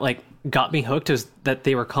me, what like got me hooked is that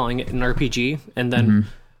they were calling it an RPG, and then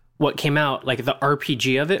what came out, like the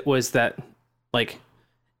RPG of it was that, like,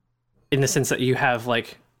 in the sense that you have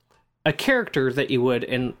like a character that you would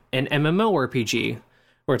in an MMORPG,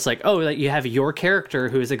 where it's like, oh, like you have your character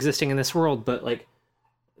who is existing in this world, but like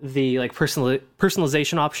the like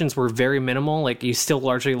personalization options were very minimal. Like you still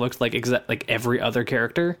largely looked like like every other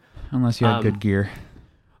character, unless you had good gear.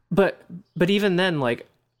 But even then, like,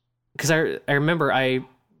 because I remember I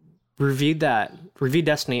reviewed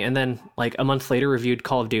Destiny, and then like a month later reviewed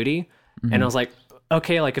Call of Duty, and I was like,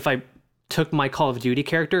 okay, like if I took my Call of Duty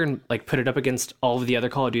character and like put it up against all of the other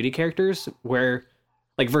Call of Duty characters, where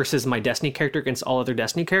like versus my Destiny character against all other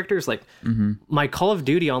Destiny characters, like my Call of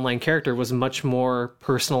Duty online character was much more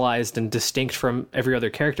personalized and distinct from every other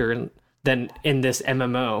character than in this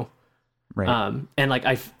MMO. Right. And like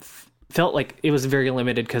I felt like it was very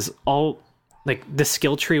limited because all like the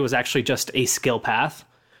skill tree was actually just a skill path,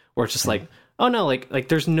 where it's just like, oh no, like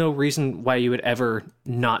there's no reason why you would ever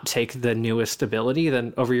not take the newest ability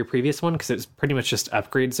than over your previous one, because it was pretty much just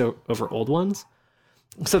upgrades over old ones.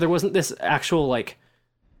 So there wasn't this actual like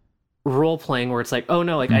role playing where it's like, oh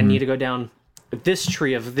no, like I need to go down this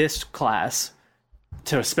tree of this class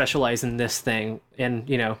to specialize in this thing, and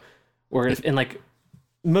you know, or in like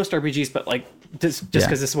most RPGs, but like just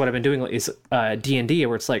because this is what I've been doing is D&D,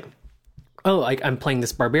 where it's like, oh, like I'm playing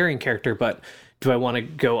this barbarian character, but do I want to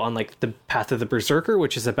go on like the path of the berserker,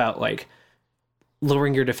 which is about like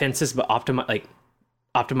lowering your defenses but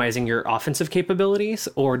optimizing your offensive capabilities,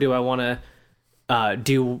 or do I want to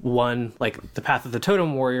do one like the path of the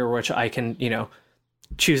totem warrior, which I can, you know,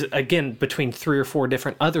 choose again between 3 or 4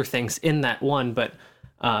 different other things in that one, but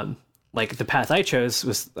like the path I chose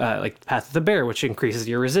was like the path of the bear, which increases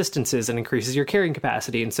your resistances and increases your carrying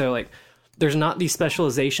capacity. And so like there's not these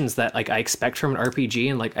specializations that like I expect from an RPG,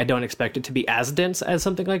 and like I don't expect it to be as dense as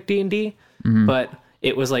something like D&D, but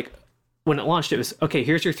it was like when it launched, it was okay,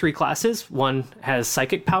 here's your 3 classes. One has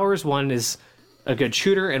psychic powers, one is a good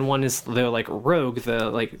shooter, and one is the like rogue, the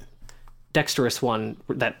like dexterous one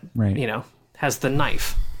that you know has the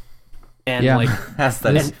knife, and like has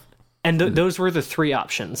the knife. And those were the 3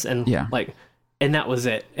 options, and like, and that was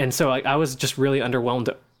it. And so like I was just really underwhelmed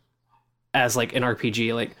as like an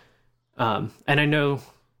RPG, like, and I know,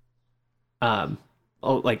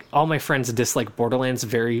 like all my friends dislike Borderlands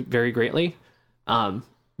very, very greatly, but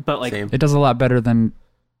like it does a lot better than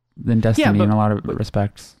Destiny in a lot of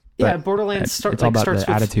respects. Yeah, Borderlands it's all about starts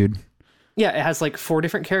the attitude. Yeah, it has like 4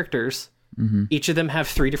 different characters. Each of them have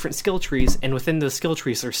 3 different skill trees, and within those skill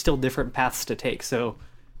trees there's still different paths to take. So,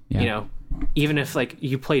 you know, even if like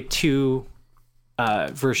you play 2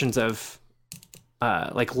 versions of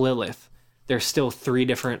like Lilith, there's still 3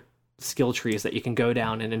 different skill trees that you can go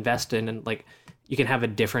down and invest in, and like you can have a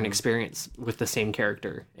different experience with the same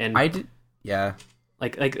character. And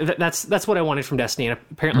that's what I wanted from Destiny, and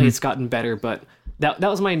apparently it's gotten better, but that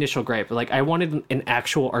was my initial gripe. Like, I wanted an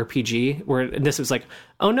actual RPG where this was like,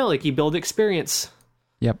 oh no, like you build experience.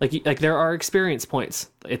 Yep. Like there are experience points.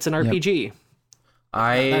 It's an RPG.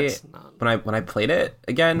 When I played it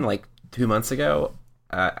again like 2 months ago,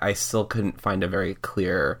 I still couldn't find a very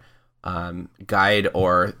clear guide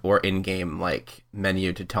or in-game like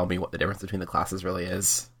menu to tell me what the difference between the classes really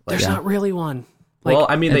is. Like, There's not really one. Like, well,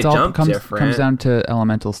 I mean, they jump different. Comes down to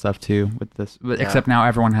elemental stuff too with this, but except now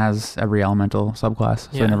everyone has every elemental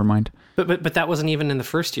subclass, so never mind. But that wasn't even in the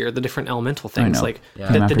first year. The different elemental things, like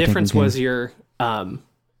the difference was your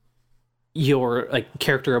like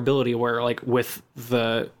character ability. Where like with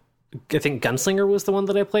I think Gunslinger was the one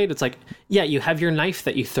that I played. It's like you have your knife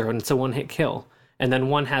that you throw, and it's a one-hit kill, and then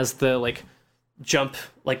one has the like jump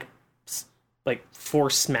like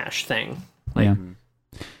force smash thing. Like,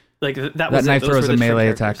 like that knife throw is a melee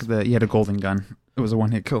attack. You had a golden gun. It was a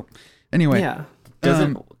one-hit kill. Anyway,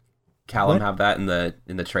 doesn't Callum have that in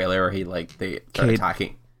the trailer where they start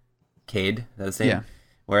attacking Cade? That's the name. Yeah.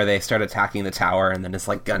 Where they start attacking the tower and then his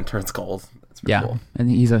like gun turns gold. That's pretty cool. And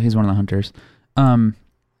he's one of the hunters.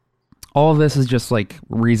 All of this is just like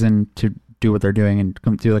reason to do what they're doing and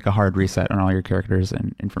come do like a hard reset on all your characters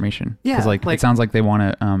and information. Yeah, because like it sounds like they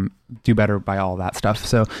want to do better by all that stuff.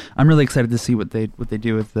 So I'm really excited to see what they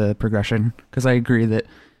do with the progression, because I agree that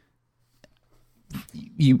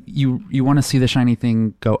you want to see the shiny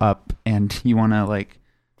thing go up, and you want to like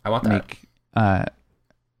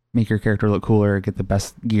make your character look cooler, get the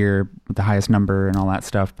best gear with the highest number and all that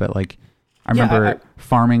stuff. But like I remember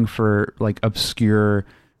farming for like obscure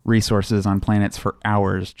resources on planets for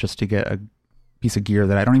hours just to get a piece of gear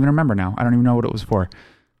that I don't even remember now. I don't even know what it was for.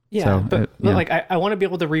 But like I want to be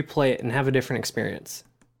able to replay it and have a different experience.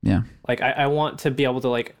 Yeah. Like I want to be able to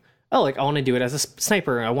like, I want to do it as a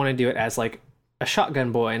sniper. I want to do it as like a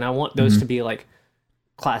shotgun boy, and I want those to be like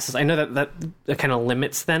classes. I know that kind of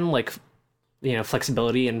limits then like,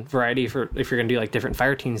 flexibility and variety for if you're going to do like different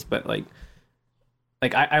fire teams, but like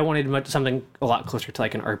I wanted something a lot closer to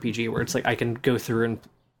like an RPG where it's like I can go through and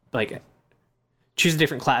like choose a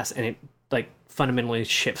different class, and it like fundamentally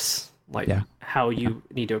shifts like how you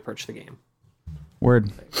need to approach the game.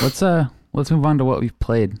 Word. Let's move on to what we've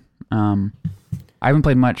played. I haven't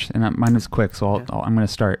played much, and mine was quick, so I'm going to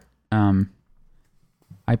start.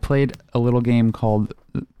 I played a little game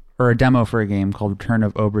a demo for a game called Return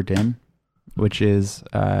of Obra Dinn, which is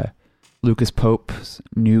Lucas Pope's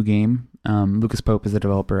new game. Lucas Pope is the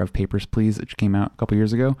developer of Papers, Please, which came out a couple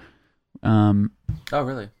years ago. Oh,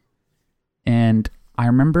 really? And I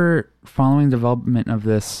remember following the development of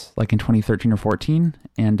this like in 2013 or 14,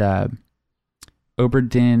 and Obra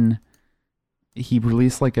Dinn, he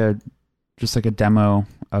released like a demo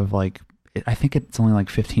of like, I think it's only like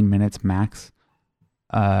 15 minutes max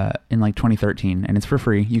in like 2013, and it's for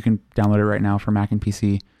free. You can download it right now for Mac and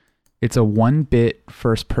PC. It's a 1-bit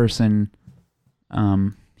first person,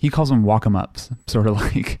 he calls them walk-em-ups, sort of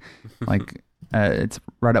like it's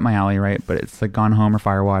right up my alley, right? But it's like Gone Home or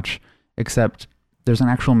Firewatch, except there's an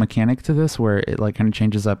actual mechanic to this where it like kind of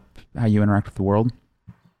changes up how you interact with the world.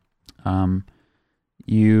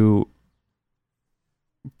 You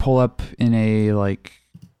pull up in a like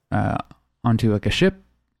onto like a ship,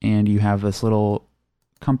 and you have this little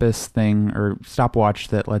compass thing or stopwatch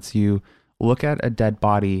that lets you look at a dead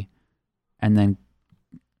body and then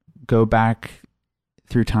go back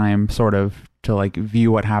through time sort of to like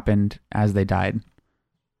view what happened as they died.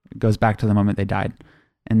 It goes back to the moment they died.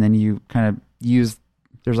 And then you kind of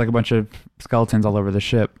there's like a bunch of skeletons all over the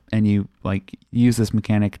ship, and you like use this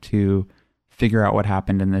mechanic to figure out what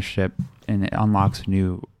happened in this ship, and it unlocks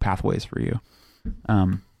new pathways for you.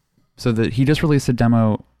 So that he just released a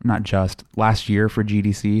demo, last year for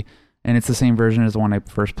GDC, and it's the same version as the one I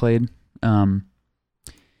first played.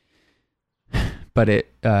 But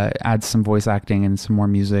it adds some voice acting and some more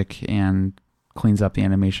music and cleans up the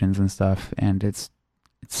animations and stuff, and it's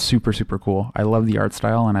super, super cool. I love the art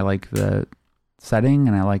style, and I like the setting,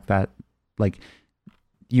 and I like that like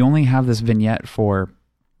you only have this vignette for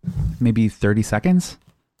maybe 30 seconds,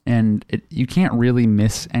 and you can't really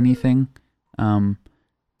miss anything,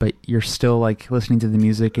 but you're still like listening to the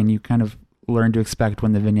music, and you kind of learn to expect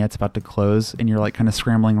when the vignette's about to close, and you're like kind of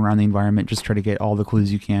scrambling around the environment, just try to get all the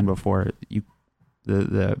clues you can before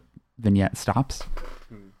the vignette stops.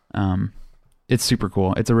 It's super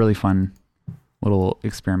cool. It's a really fun little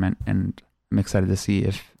experiment, and I'm excited to see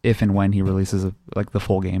if and when he releases like the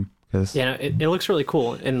full game, because it looks really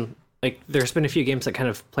cool. And like there's been a few games that kind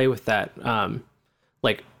of play with that,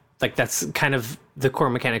 like that's kind of the core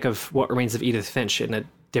mechanic of What Remains of Edith Finch in a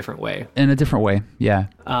different way. Yeah.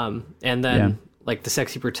 And then like the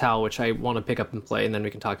Sexy Brutale, which I want to pick up and play, and then we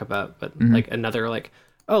can talk about. But Mm-hmm. like another like,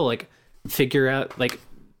 oh, like figure out like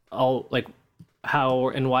all like how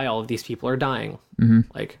and why all of these people are dying. Mm-hmm.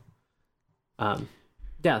 Like,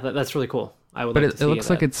 yeah, that's really cool. I would. But like to it see looks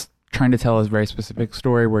that. like it's trying to tell a very specific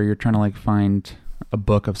story where you're trying to like find a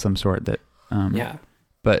book of some sort that. Yeah.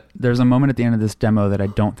 But there's a moment at the end of this demo that I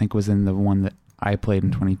don't think was in the one that I played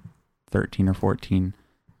in 2013 or 14.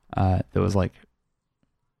 That was like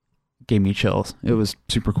gave me chills. It was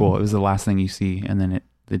super cool. It was the last thing you see, and then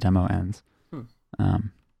the demo ends.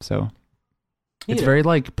 So it's Neato. very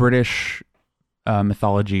like British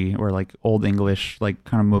mythology or like Old English, like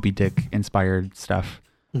kind of Moby Dick inspired stuff.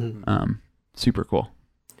 Mhm. Super cool.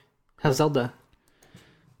 How's Zelda?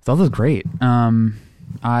 Zelda's great. So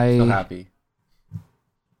happy.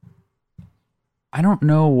 I don't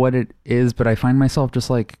know what it is, but I find myself just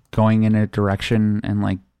like going in a direction and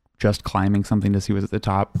like just climbing something to see what's at the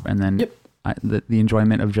top, and then Yep. the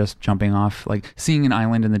enjoyment of just jumping off, like seeing an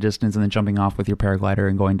island in the distance and then jumping off with your paraglider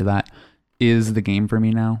and going to that is the game for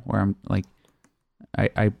me now. Where I'm like, I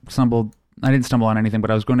didn't stumble on anything,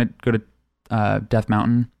 but I was going to go to Death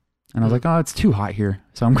Mountain, and I was like, oh, it's too hot here,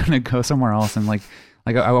 so I'm going to go somewhere else, and like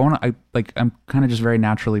I want to, I'm kind of just very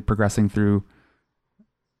naturally progressing through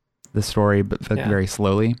the story, but like very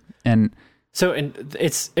slowly. And So, and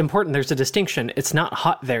it's important. There's a distinction. It's not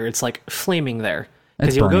hot there. It's like flaming there.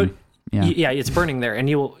 it's you'll burning. go, Yeah. it's burning there, and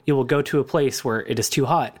you will go to a place where it is too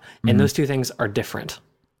hot, and those two things are different.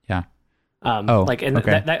 Yeah. Like, and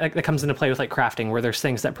okay. that comes into play with like crafting, where there's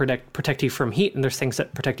things that protect you from heat, and there's things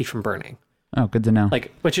that protect you from burning. Oh, good to know.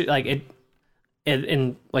 Like, which like it.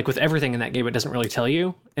 And like with everything in that game, it doesn't really tell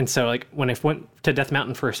you. And so like when I went to Death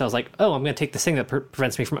Mountain first, I was like, oh, I'm going to take this thing that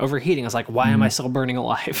prevents me from overheating. I was like, why am I still burning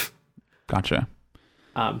alive? Gotcha.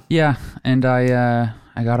 Yeah, and I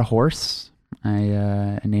got a horse.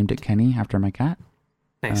 I named it Kenny after my cat.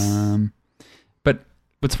 Nice. But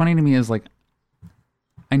what's funny to me is like,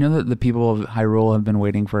 I know that the people of Hyrule have been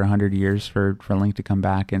waiting for 100 years for Link to come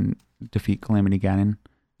back and defeat Calamity Ganon,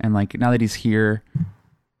 and like now that he's here,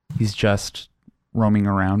 he's just roaming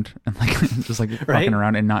around and like just like walking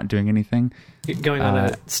around and not doing anything. Going on a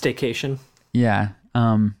staycation. Yeah.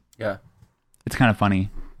 Yeah. It's kind of funny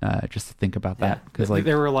just to think about that, because like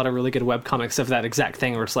there were a lot of really good webcomics of that exact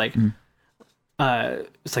thing where it's like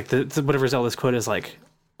it's like the whatever Zelda's quote is like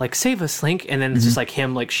save us, Link, and then it's just like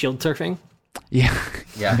him like shield surfing. yeah.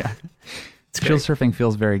 It's Shield great. surfing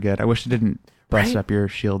feels very good. I wish it didn't bust Right? up your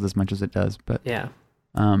shield as much as it does, but Yeah.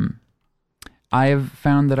 I have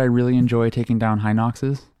found that I really enjoy taking down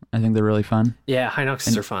Hinoxes. I think they're really fun. Yeah,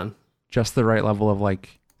 Hinoxes are fun. Just the right level of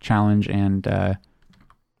like challenge and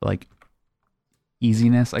like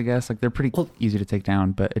easiness, I guess. Like they're pretty easy to take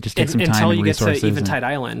down, but it just takes some time Until and you get to resources. Eventide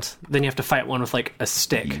Island, then you have to fight one with like a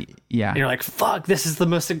stick. Yeah. And you're like, fuck, this is the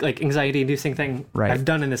most like anxiety-inducing thing Right. I've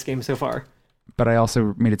done in this game so far. But I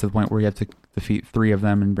also made it to the point where you have to defeat 3 of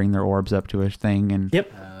them and bring their orbs up to a thing, and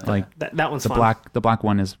Yep. like That one's the fun. black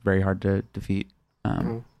one is very hard to defeat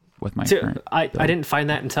with my So current. I didn't find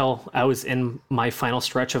that until I was in my final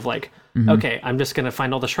stretch of like, Mm-hmm. okay, I'm just going to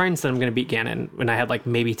find all the shrines, then I'm going to beat Ganon, when I had like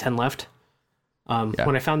maybe 10 left.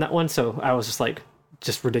 When I found that one, so I was just like,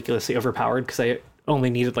 just ridiculously overpowered because I only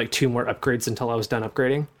needed like 2 more upgrades until I was done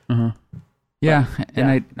upgrading. Yeah,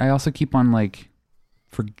 and I also keep on like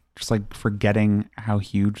forgetting how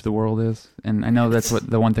huge the world is, and I know that's what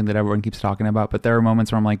the one thing that everyone keeps talking about. But there are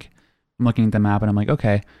moments where I'm like, I'm looking at the map and I'm like,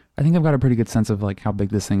 okay, I think I've got a pretty good sense of like how big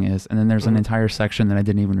this thing is. And then there's an entire section that I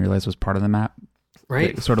didn't even realize was part of the map. Right.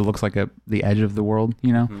 It sort of looks like the edge of the world,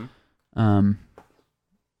 you know.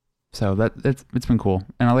 So it's been cool,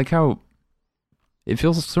 and I like how it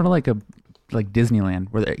feels sort of like Disneyland,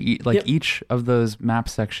 where each of those map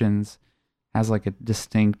sections has like a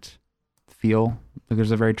distinct feel. Like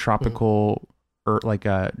there's a very tropical like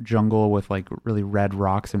a jungle with like really red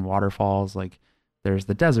rocks and waterfalls. Like there's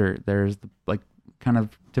the desert, there's the like kind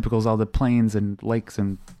of typical Zelda plains and lakes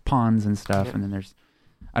and ponds and stuff, and then there's,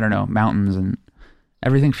 I don't know, mountains, and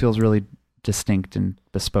everything feels really distinct and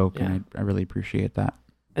bespoke, and I really appreciate that.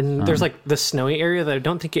 And there's like the snowy area that I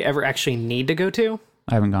don't think you ever actually need to go to.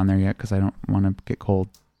 I haven't gone there yet because I don't want to get cold.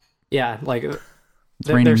 Yeah, like It's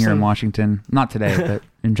raining here in Washington. Not today, but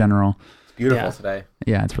in general. It's beautiful today.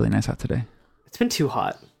 Yeah, it's really nice out today. It's been too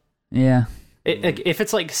hot. Yeah. Like, if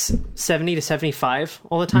it's like 70 to 75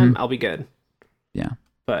 all the time, I'll be good. Yeah.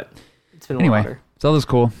 But it's been a Anyway, lot hotter. Zelda's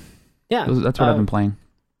cool. Yeah. That's what I've been playing.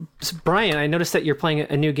 So Brian, I noticed that you're playing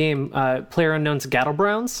a new game, PlayerUnknown's Gattle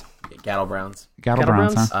Browns. Gattle Browns. Gattle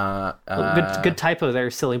Browns, huh? Good typo there,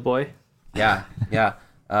 silly boy. Yeah.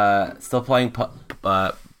 Still playing Plunk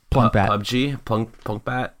Bat. PUBG, Plunk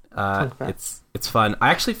Bat. It's fun. I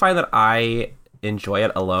actually find that I enjoy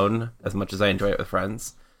it alone as much as I enjoy it with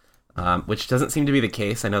friends, which doesn't seem to be the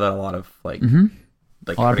case. I know that a lot of like a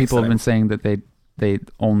lot of people have been saying that they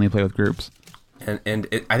only play with groups. And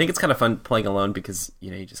I think it's kind of fun playing alone because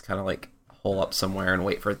you just kind of like hole up somewhere and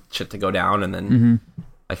wait for shit to go down, and then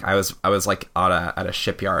like I was like at a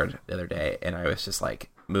shipyard the other day, and I was just like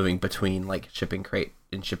moving between like shipping crate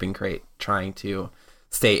and shipping crate, trying to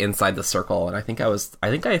stay inside the circle. And I think I was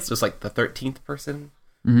like the 13th person.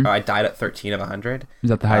 I died at 13 of 100. Is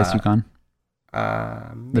that the highest you've gone?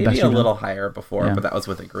 Maybe a little higher before, but that was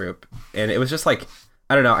with a group, and it was just like,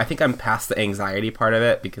 I don't know. I think I'm past the anxiety part of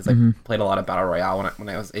it because I played a lot of Battle Royale when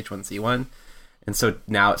I was H1Z1. And so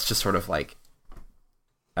now it's just sort of like,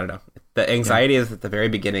 I don't know. The anxiety is at the very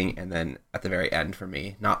beginning and then at the very end for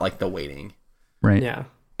me, not like the waiting. Right. Yeah.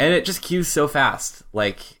 And it just queues so fast.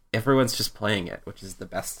 Like everyone's just playing it, which is the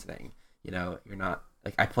best thing. You're not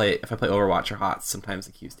like if I play Overwatch or HOTS, sometimes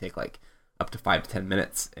the queues take like up to 5 to 10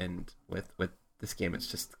 minutes. And with this game, it's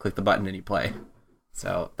just click the button and you play.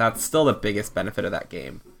 So that's still the biggest benefit of that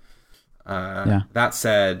game. That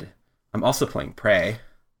said, I'm also playing Prey.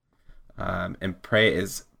 And Prey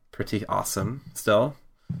is pretty awesome still.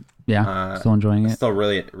 Yeah, still enjoying it. Still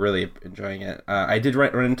really, really enjoying it. I did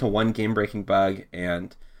run into one game-breaking bug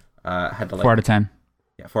and had to 4 out of 10.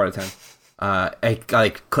 Yeah, 4 out of 10. I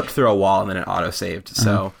like clipped through a wall and then it auto-saved.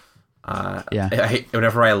 So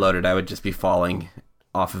whenever I loaded, I would just be falling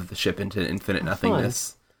off of the ship into infinite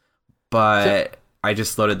nothingness. But I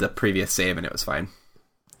just loaded the previous save and it was fine.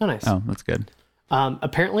 Oh, nice. Oh, that's good.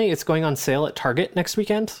 Apparently, it's going on sale at Target next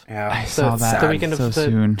weekend. Yeah, I saw that. The weekend so of the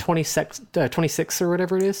soon. 26th or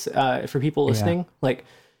whatever it is. For people listening, like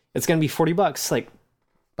it's going to be $40. Like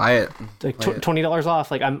buy it. Like $20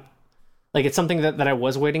 off. Like it's something that I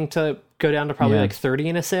was waiting to go down to probably like 30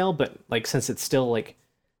 in a sale, but like since it's still like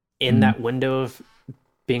in that window of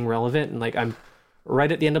being relevant, and like I'm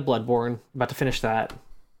right at the end of Bloodborne, about to finish that.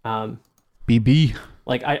 BB.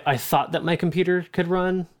 Like I thought that my computer could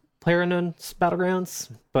run PlayerUnknown's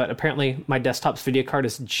Battlegrounds, but apparently my desktop's video card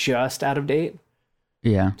is just out of date.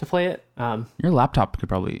 Yeah. To play it. Your laptop could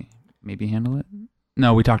probably maybe handle it.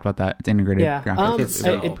 No, we talked about that. It's integrated graphics.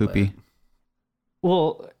 It's poopy.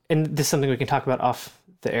 Well, and this is something we can talk about off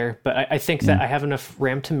the air, but I think that I have enough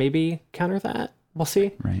RAM to maybe counter that. We'll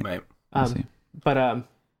see. Right. We'll see. But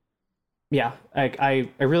yeah, I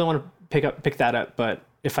really want to pick that up, but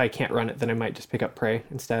if I can't run it, then I might just pick up Prey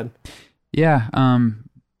instead. Yeah,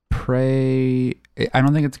 Prey. I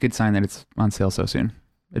don't think it's a good sign that it's on sale so soon.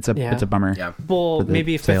 It's a bummer. Yeah. Well,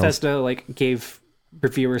 maybe if sales. Bethesda like gave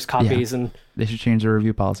reviewers copies and they should change their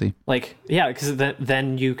review policy. Like because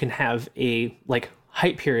then you can have a like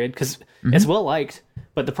hype period because it's well liked,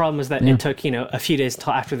 but the problem is that it took a few days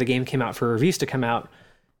until after the game came out for reviews to come out,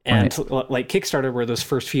 and like Kickstarter, where those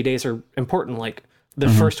first few days are important. Like the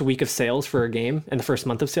first week of sales for a game and the first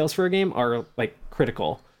month of sales for a game are like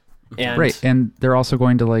critical. And right, and they're also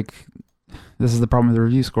going to like. This is the problem with the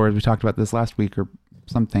review scores. We talked about this last week or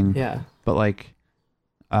something. Yeah. But like,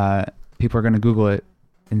 people are going to Google it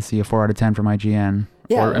and see a 4 out of 10 from IGN.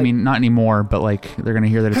 Yeah, or I mean, not anymore, but like they're going to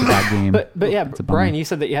hear that it's a bad game. But yeah, Brian, you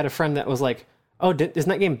said that you had a friend that was like, "Oh, isn't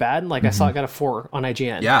that game bad?" Like I saw it got a 4 on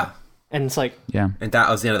IGN. Yeah. And it's like, and that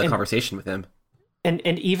was the end of the conversation with him. And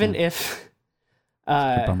even if,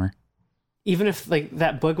 bummer. Even if like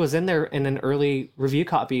that bug was in there in an early review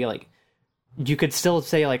copy, like you could still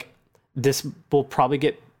say like this will probably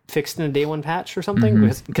get fixed in a day one patch or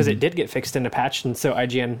something because it did get fixed in a patch, and so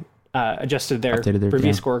IGN adjusted their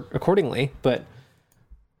review score accordingly. But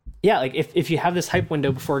yeah, like if you have this hype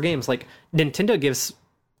window before games, like Nintendo gives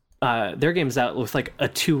their games out with like a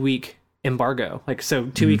 2-week embargo, like so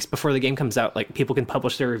 2 weeks before the game comes out, like people can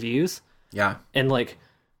publish their reviews. Yeah, and like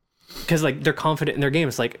because like they're confident in their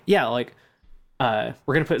games, like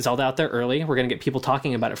we're gonna put Zelda out there early. We're gonna get people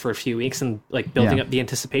talking about it for a few weeks and like building up the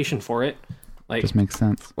anticipation for it. Like, just makes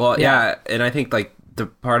sense. Well, yeah, and I think like the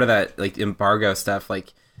part of that like embargo stuff,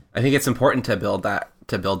 like I think it's important to build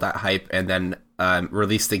that hype and then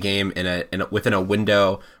release the game within a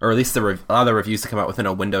window, or release allow the reviews to come out within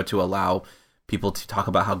a window to allow people to talk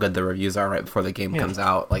about how good the reviews are right before the game comes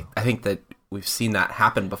out. Like I think that we've seen that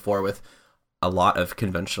happen before with a lot of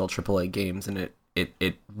conventional AAA games, and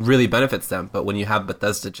it really benefits them. But when you have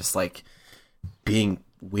Bethesda just like being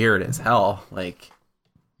weird as hell, like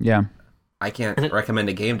I can't recommend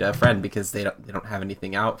a game to a friend because they don't have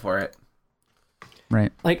anything out for it.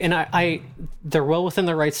 Right. Like, and I they're well within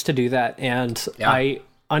their rights to do that, and I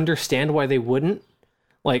understand why they wouldn't.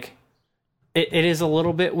 Like, it is a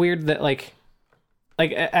little bit weird that like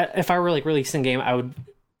if I were like releasing a game, I would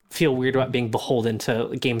feel weird about being beholden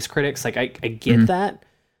to games critics. Like I get that,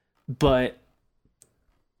 but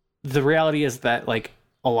the reality is that like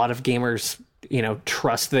a lot of gamers, you know,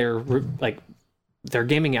 trust their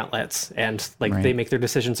gaming outlets, and like they make their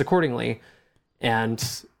decisions accordingly. And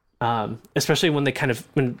especially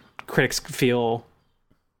when critics feel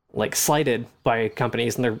like slighted by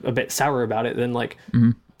companies and they're a bit sour about it, then like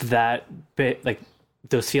that bit, like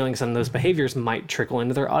those feelings and those behaviors might trickle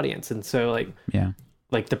into their audience. And so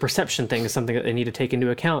like the perception thing is something that they need to take into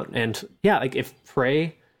account. And yeah, like if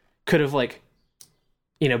Prey could have like,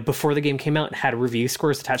 you know, before the game came out, had review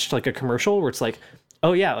scores attached to like a commercial where it's like,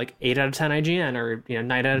 oh yeah, like 8 out of 10 IGN, or, you know,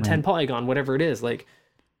 9 out of 10 Polygon, whatever it is, like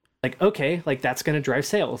okay, like that's going to drive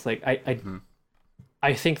sales. Like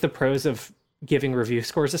I think the pros of giving review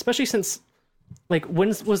scores, especially since like when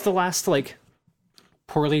was the last like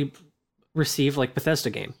poorly received like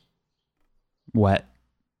Bethesda game? What?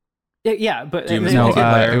 Yeah, but Doom No,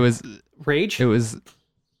 multiplayer. it was Rage. it was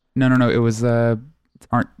no. It was that's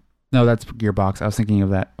Gearbox. I was thinking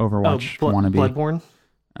of that Overwatch wannabe. Bloodborne,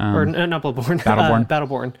 or not Bloodborne. Battleborn.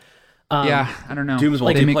 Battleborn. Yeah, I don't know. Doom's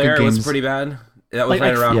They make good multiplayer was games. pretty bad. That was Like,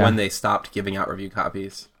 right around yeah. when they stopped giving out review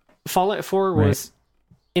copies. Fallout 4 was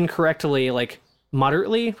incorrectly like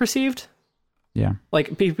moderately received. Yeah,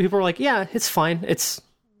 Like people were like, yeah, it's fine. It's,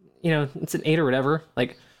 you know, it's an 8 or whatever.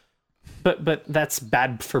 Like, but that's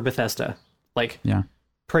bad for Bethesda. Like, yeah,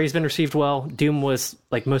 Prey's been received well. Doom was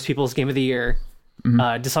like most people's game of the year.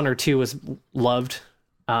 Dishonored 2 was loved.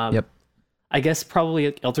 Yep. I guess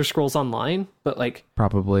probably Elder Scrolls Online, but like,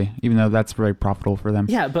 probably. Even though that's very profitable for them.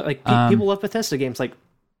 yeah, but like people love Bethesda games. Like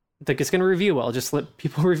it's going to review well. Just let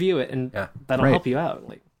people review it, and that'll help you out.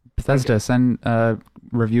 Like Bethesda, send a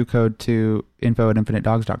review code to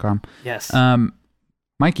info@infinitedogs.com. yes.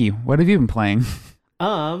 Mikey, what have you been playing?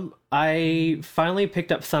 I finally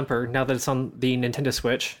picked up Thumper now that it's on the Nintendo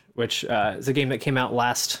Switch, which is a game that came out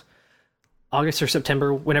last August or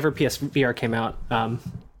September, whenever PSVR came out.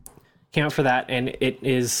 Came out for that, and it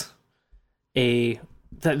is the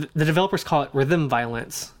developers call it rhythm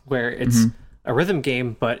violence, where it's a rhythm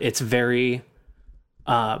game, but it's very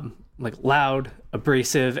like loud,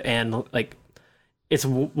 abrasive, and like it's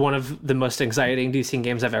one of the most anxiety-inducing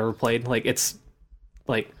games I've ever played. Like it's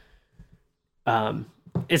like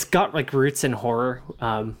it's got like roots in horror.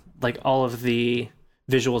 Like all of the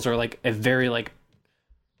visuals are like a very like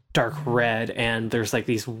dark red, and there's like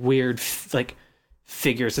these weird like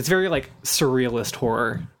figures. It's very like surrealist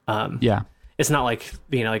horror. Yeah. It's not like,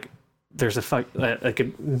 you know, like there's like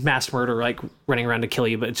a mass murder like running around to kill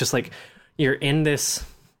you, but it's just like you're in this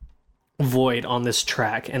void on this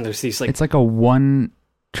track, and there's these like It's like a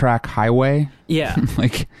one-track highway. yeah.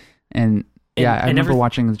 Like, and yeah, I and remember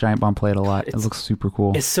watching the Giant Bomb play it a lot. It It's- looks super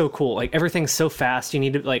cool. It's so cool. Like everything's so fast. You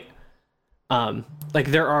need to like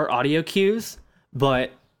there are audio cues,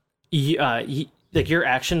 but like your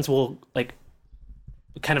actions will like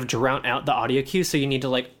kind of drown out the audio cues. So you need to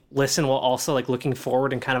like listen while also like looking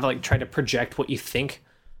forward and kind of like try to project what you think,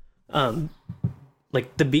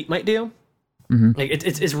 like the beat might do. Like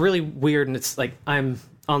it's really weird, and it's like I'm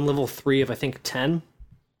on level 3 of I think 10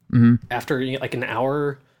 after like an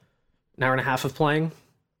hour and a half of playing,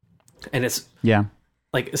 and it's Yeah.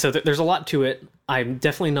 like so there's a lot to it. I'm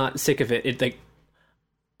definitely not sick of it. It like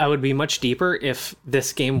I would be much deeper if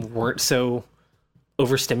this game weren't so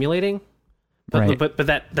overstimulating. But Right. but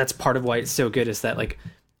that's part of why it's so good, is that like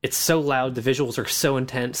it's so loud, the visuals are so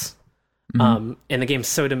intense, and the game's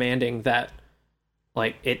so demanding that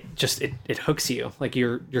like it just it hooks you. Like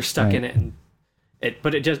you're stuck Right. in it, and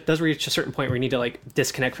but it just does reach a certain point where you need to like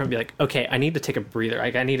disconnect from it and be like, okay, I need to take a breather.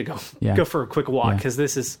 Like I need to go for a quick walk, because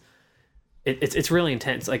this is it's really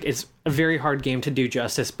intense. Like it's a very hard game to do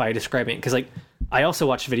justice by describing it, because like I also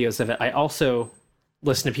watch videos of it. I also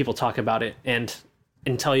listen to people talk about it and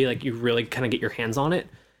tell you like you really kind of get your hands on it,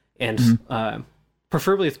 and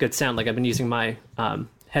preferably with good sound. Like I've been using my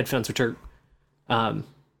headphones, which are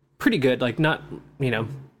pretty good. Like not, you know,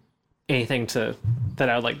 anything that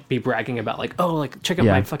I would like be bragging about, like, oh, like check out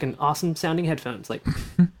my fucking awesome sounding headphones. Like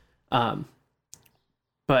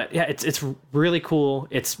but yeah, it's really cool.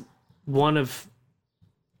 It's one of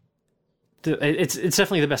it's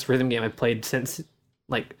definitely the best rhythm game I've played since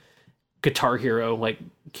like Guitar Hero like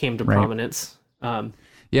came to prominence.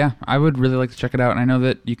 Yeah, I would really like to check it out. And I know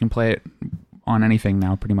that you can play it on anything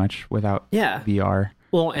now, pretty much, without VR.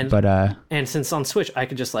 Well, But and since on Switch, I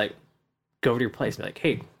could just like go over to your place and be like,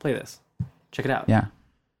 hey, play this, check it out. yeah,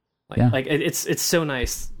 Like it's so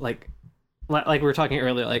nice. Like we were talking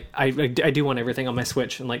earlier, like I do want everything on my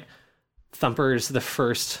Switch, and like Thumper is the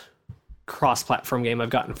first cross-platform game I've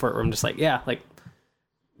gotten for it where I'm just like, yeah, like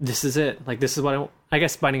this is it. Like, this is what I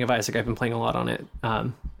guess Binding of Isaac, I've been playing a lot on it.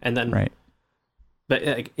 And then, Right.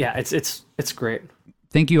 But yeah, it's great.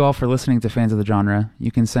 Thank you all for listening to Fans of the Genre.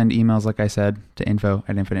 You can send emails, like I said, to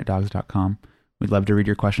info@infinitedogs.com. We'd love to read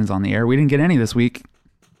your questions on the air. We didn't get any this week.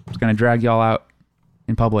 I was going to drag y'all out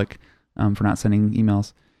in public for not sending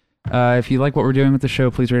emails. If you like what we're doing with the show,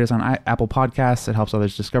 please rate us on Apple Podcasts. It helps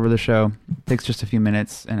others discover the show. It takes just a few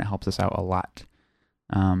minutes, and it helps us out a lot.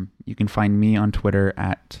 You can find me on Twitter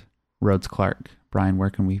at Rhodes Clark. Brian, where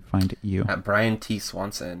can we find you? At Brian T.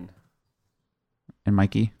 Swanson. And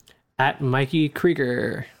Mikey? At Mikey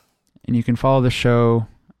Krieger. And you can follow the show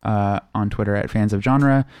on Twitter at Fans of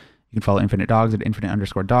Genre. You can follow Infinite Dogs at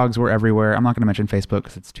Infinite_Dogs. We're everywhere. I'm not going to mention Facebook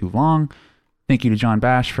because it's too long. Thank you to John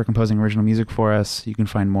Bash for composing original music for us. You can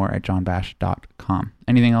find more at johnbash.com.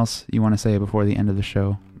 Anything else you want to say before the end of the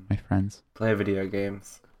show, my friends? Play video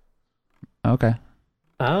games. Okay.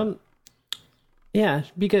 Yeah,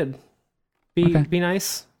 be good. Be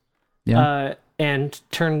nice. Yeah. And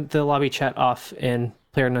turn the lobby chat off in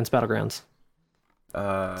PlayerUnknown's Battlegrounds.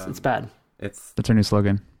 It's bad. That's our new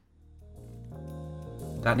slogan.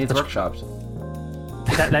 That needs workshopped.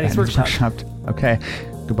 That needs workshopped. Okay.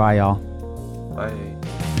 Goodbye, y'all.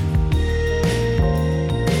 Bye.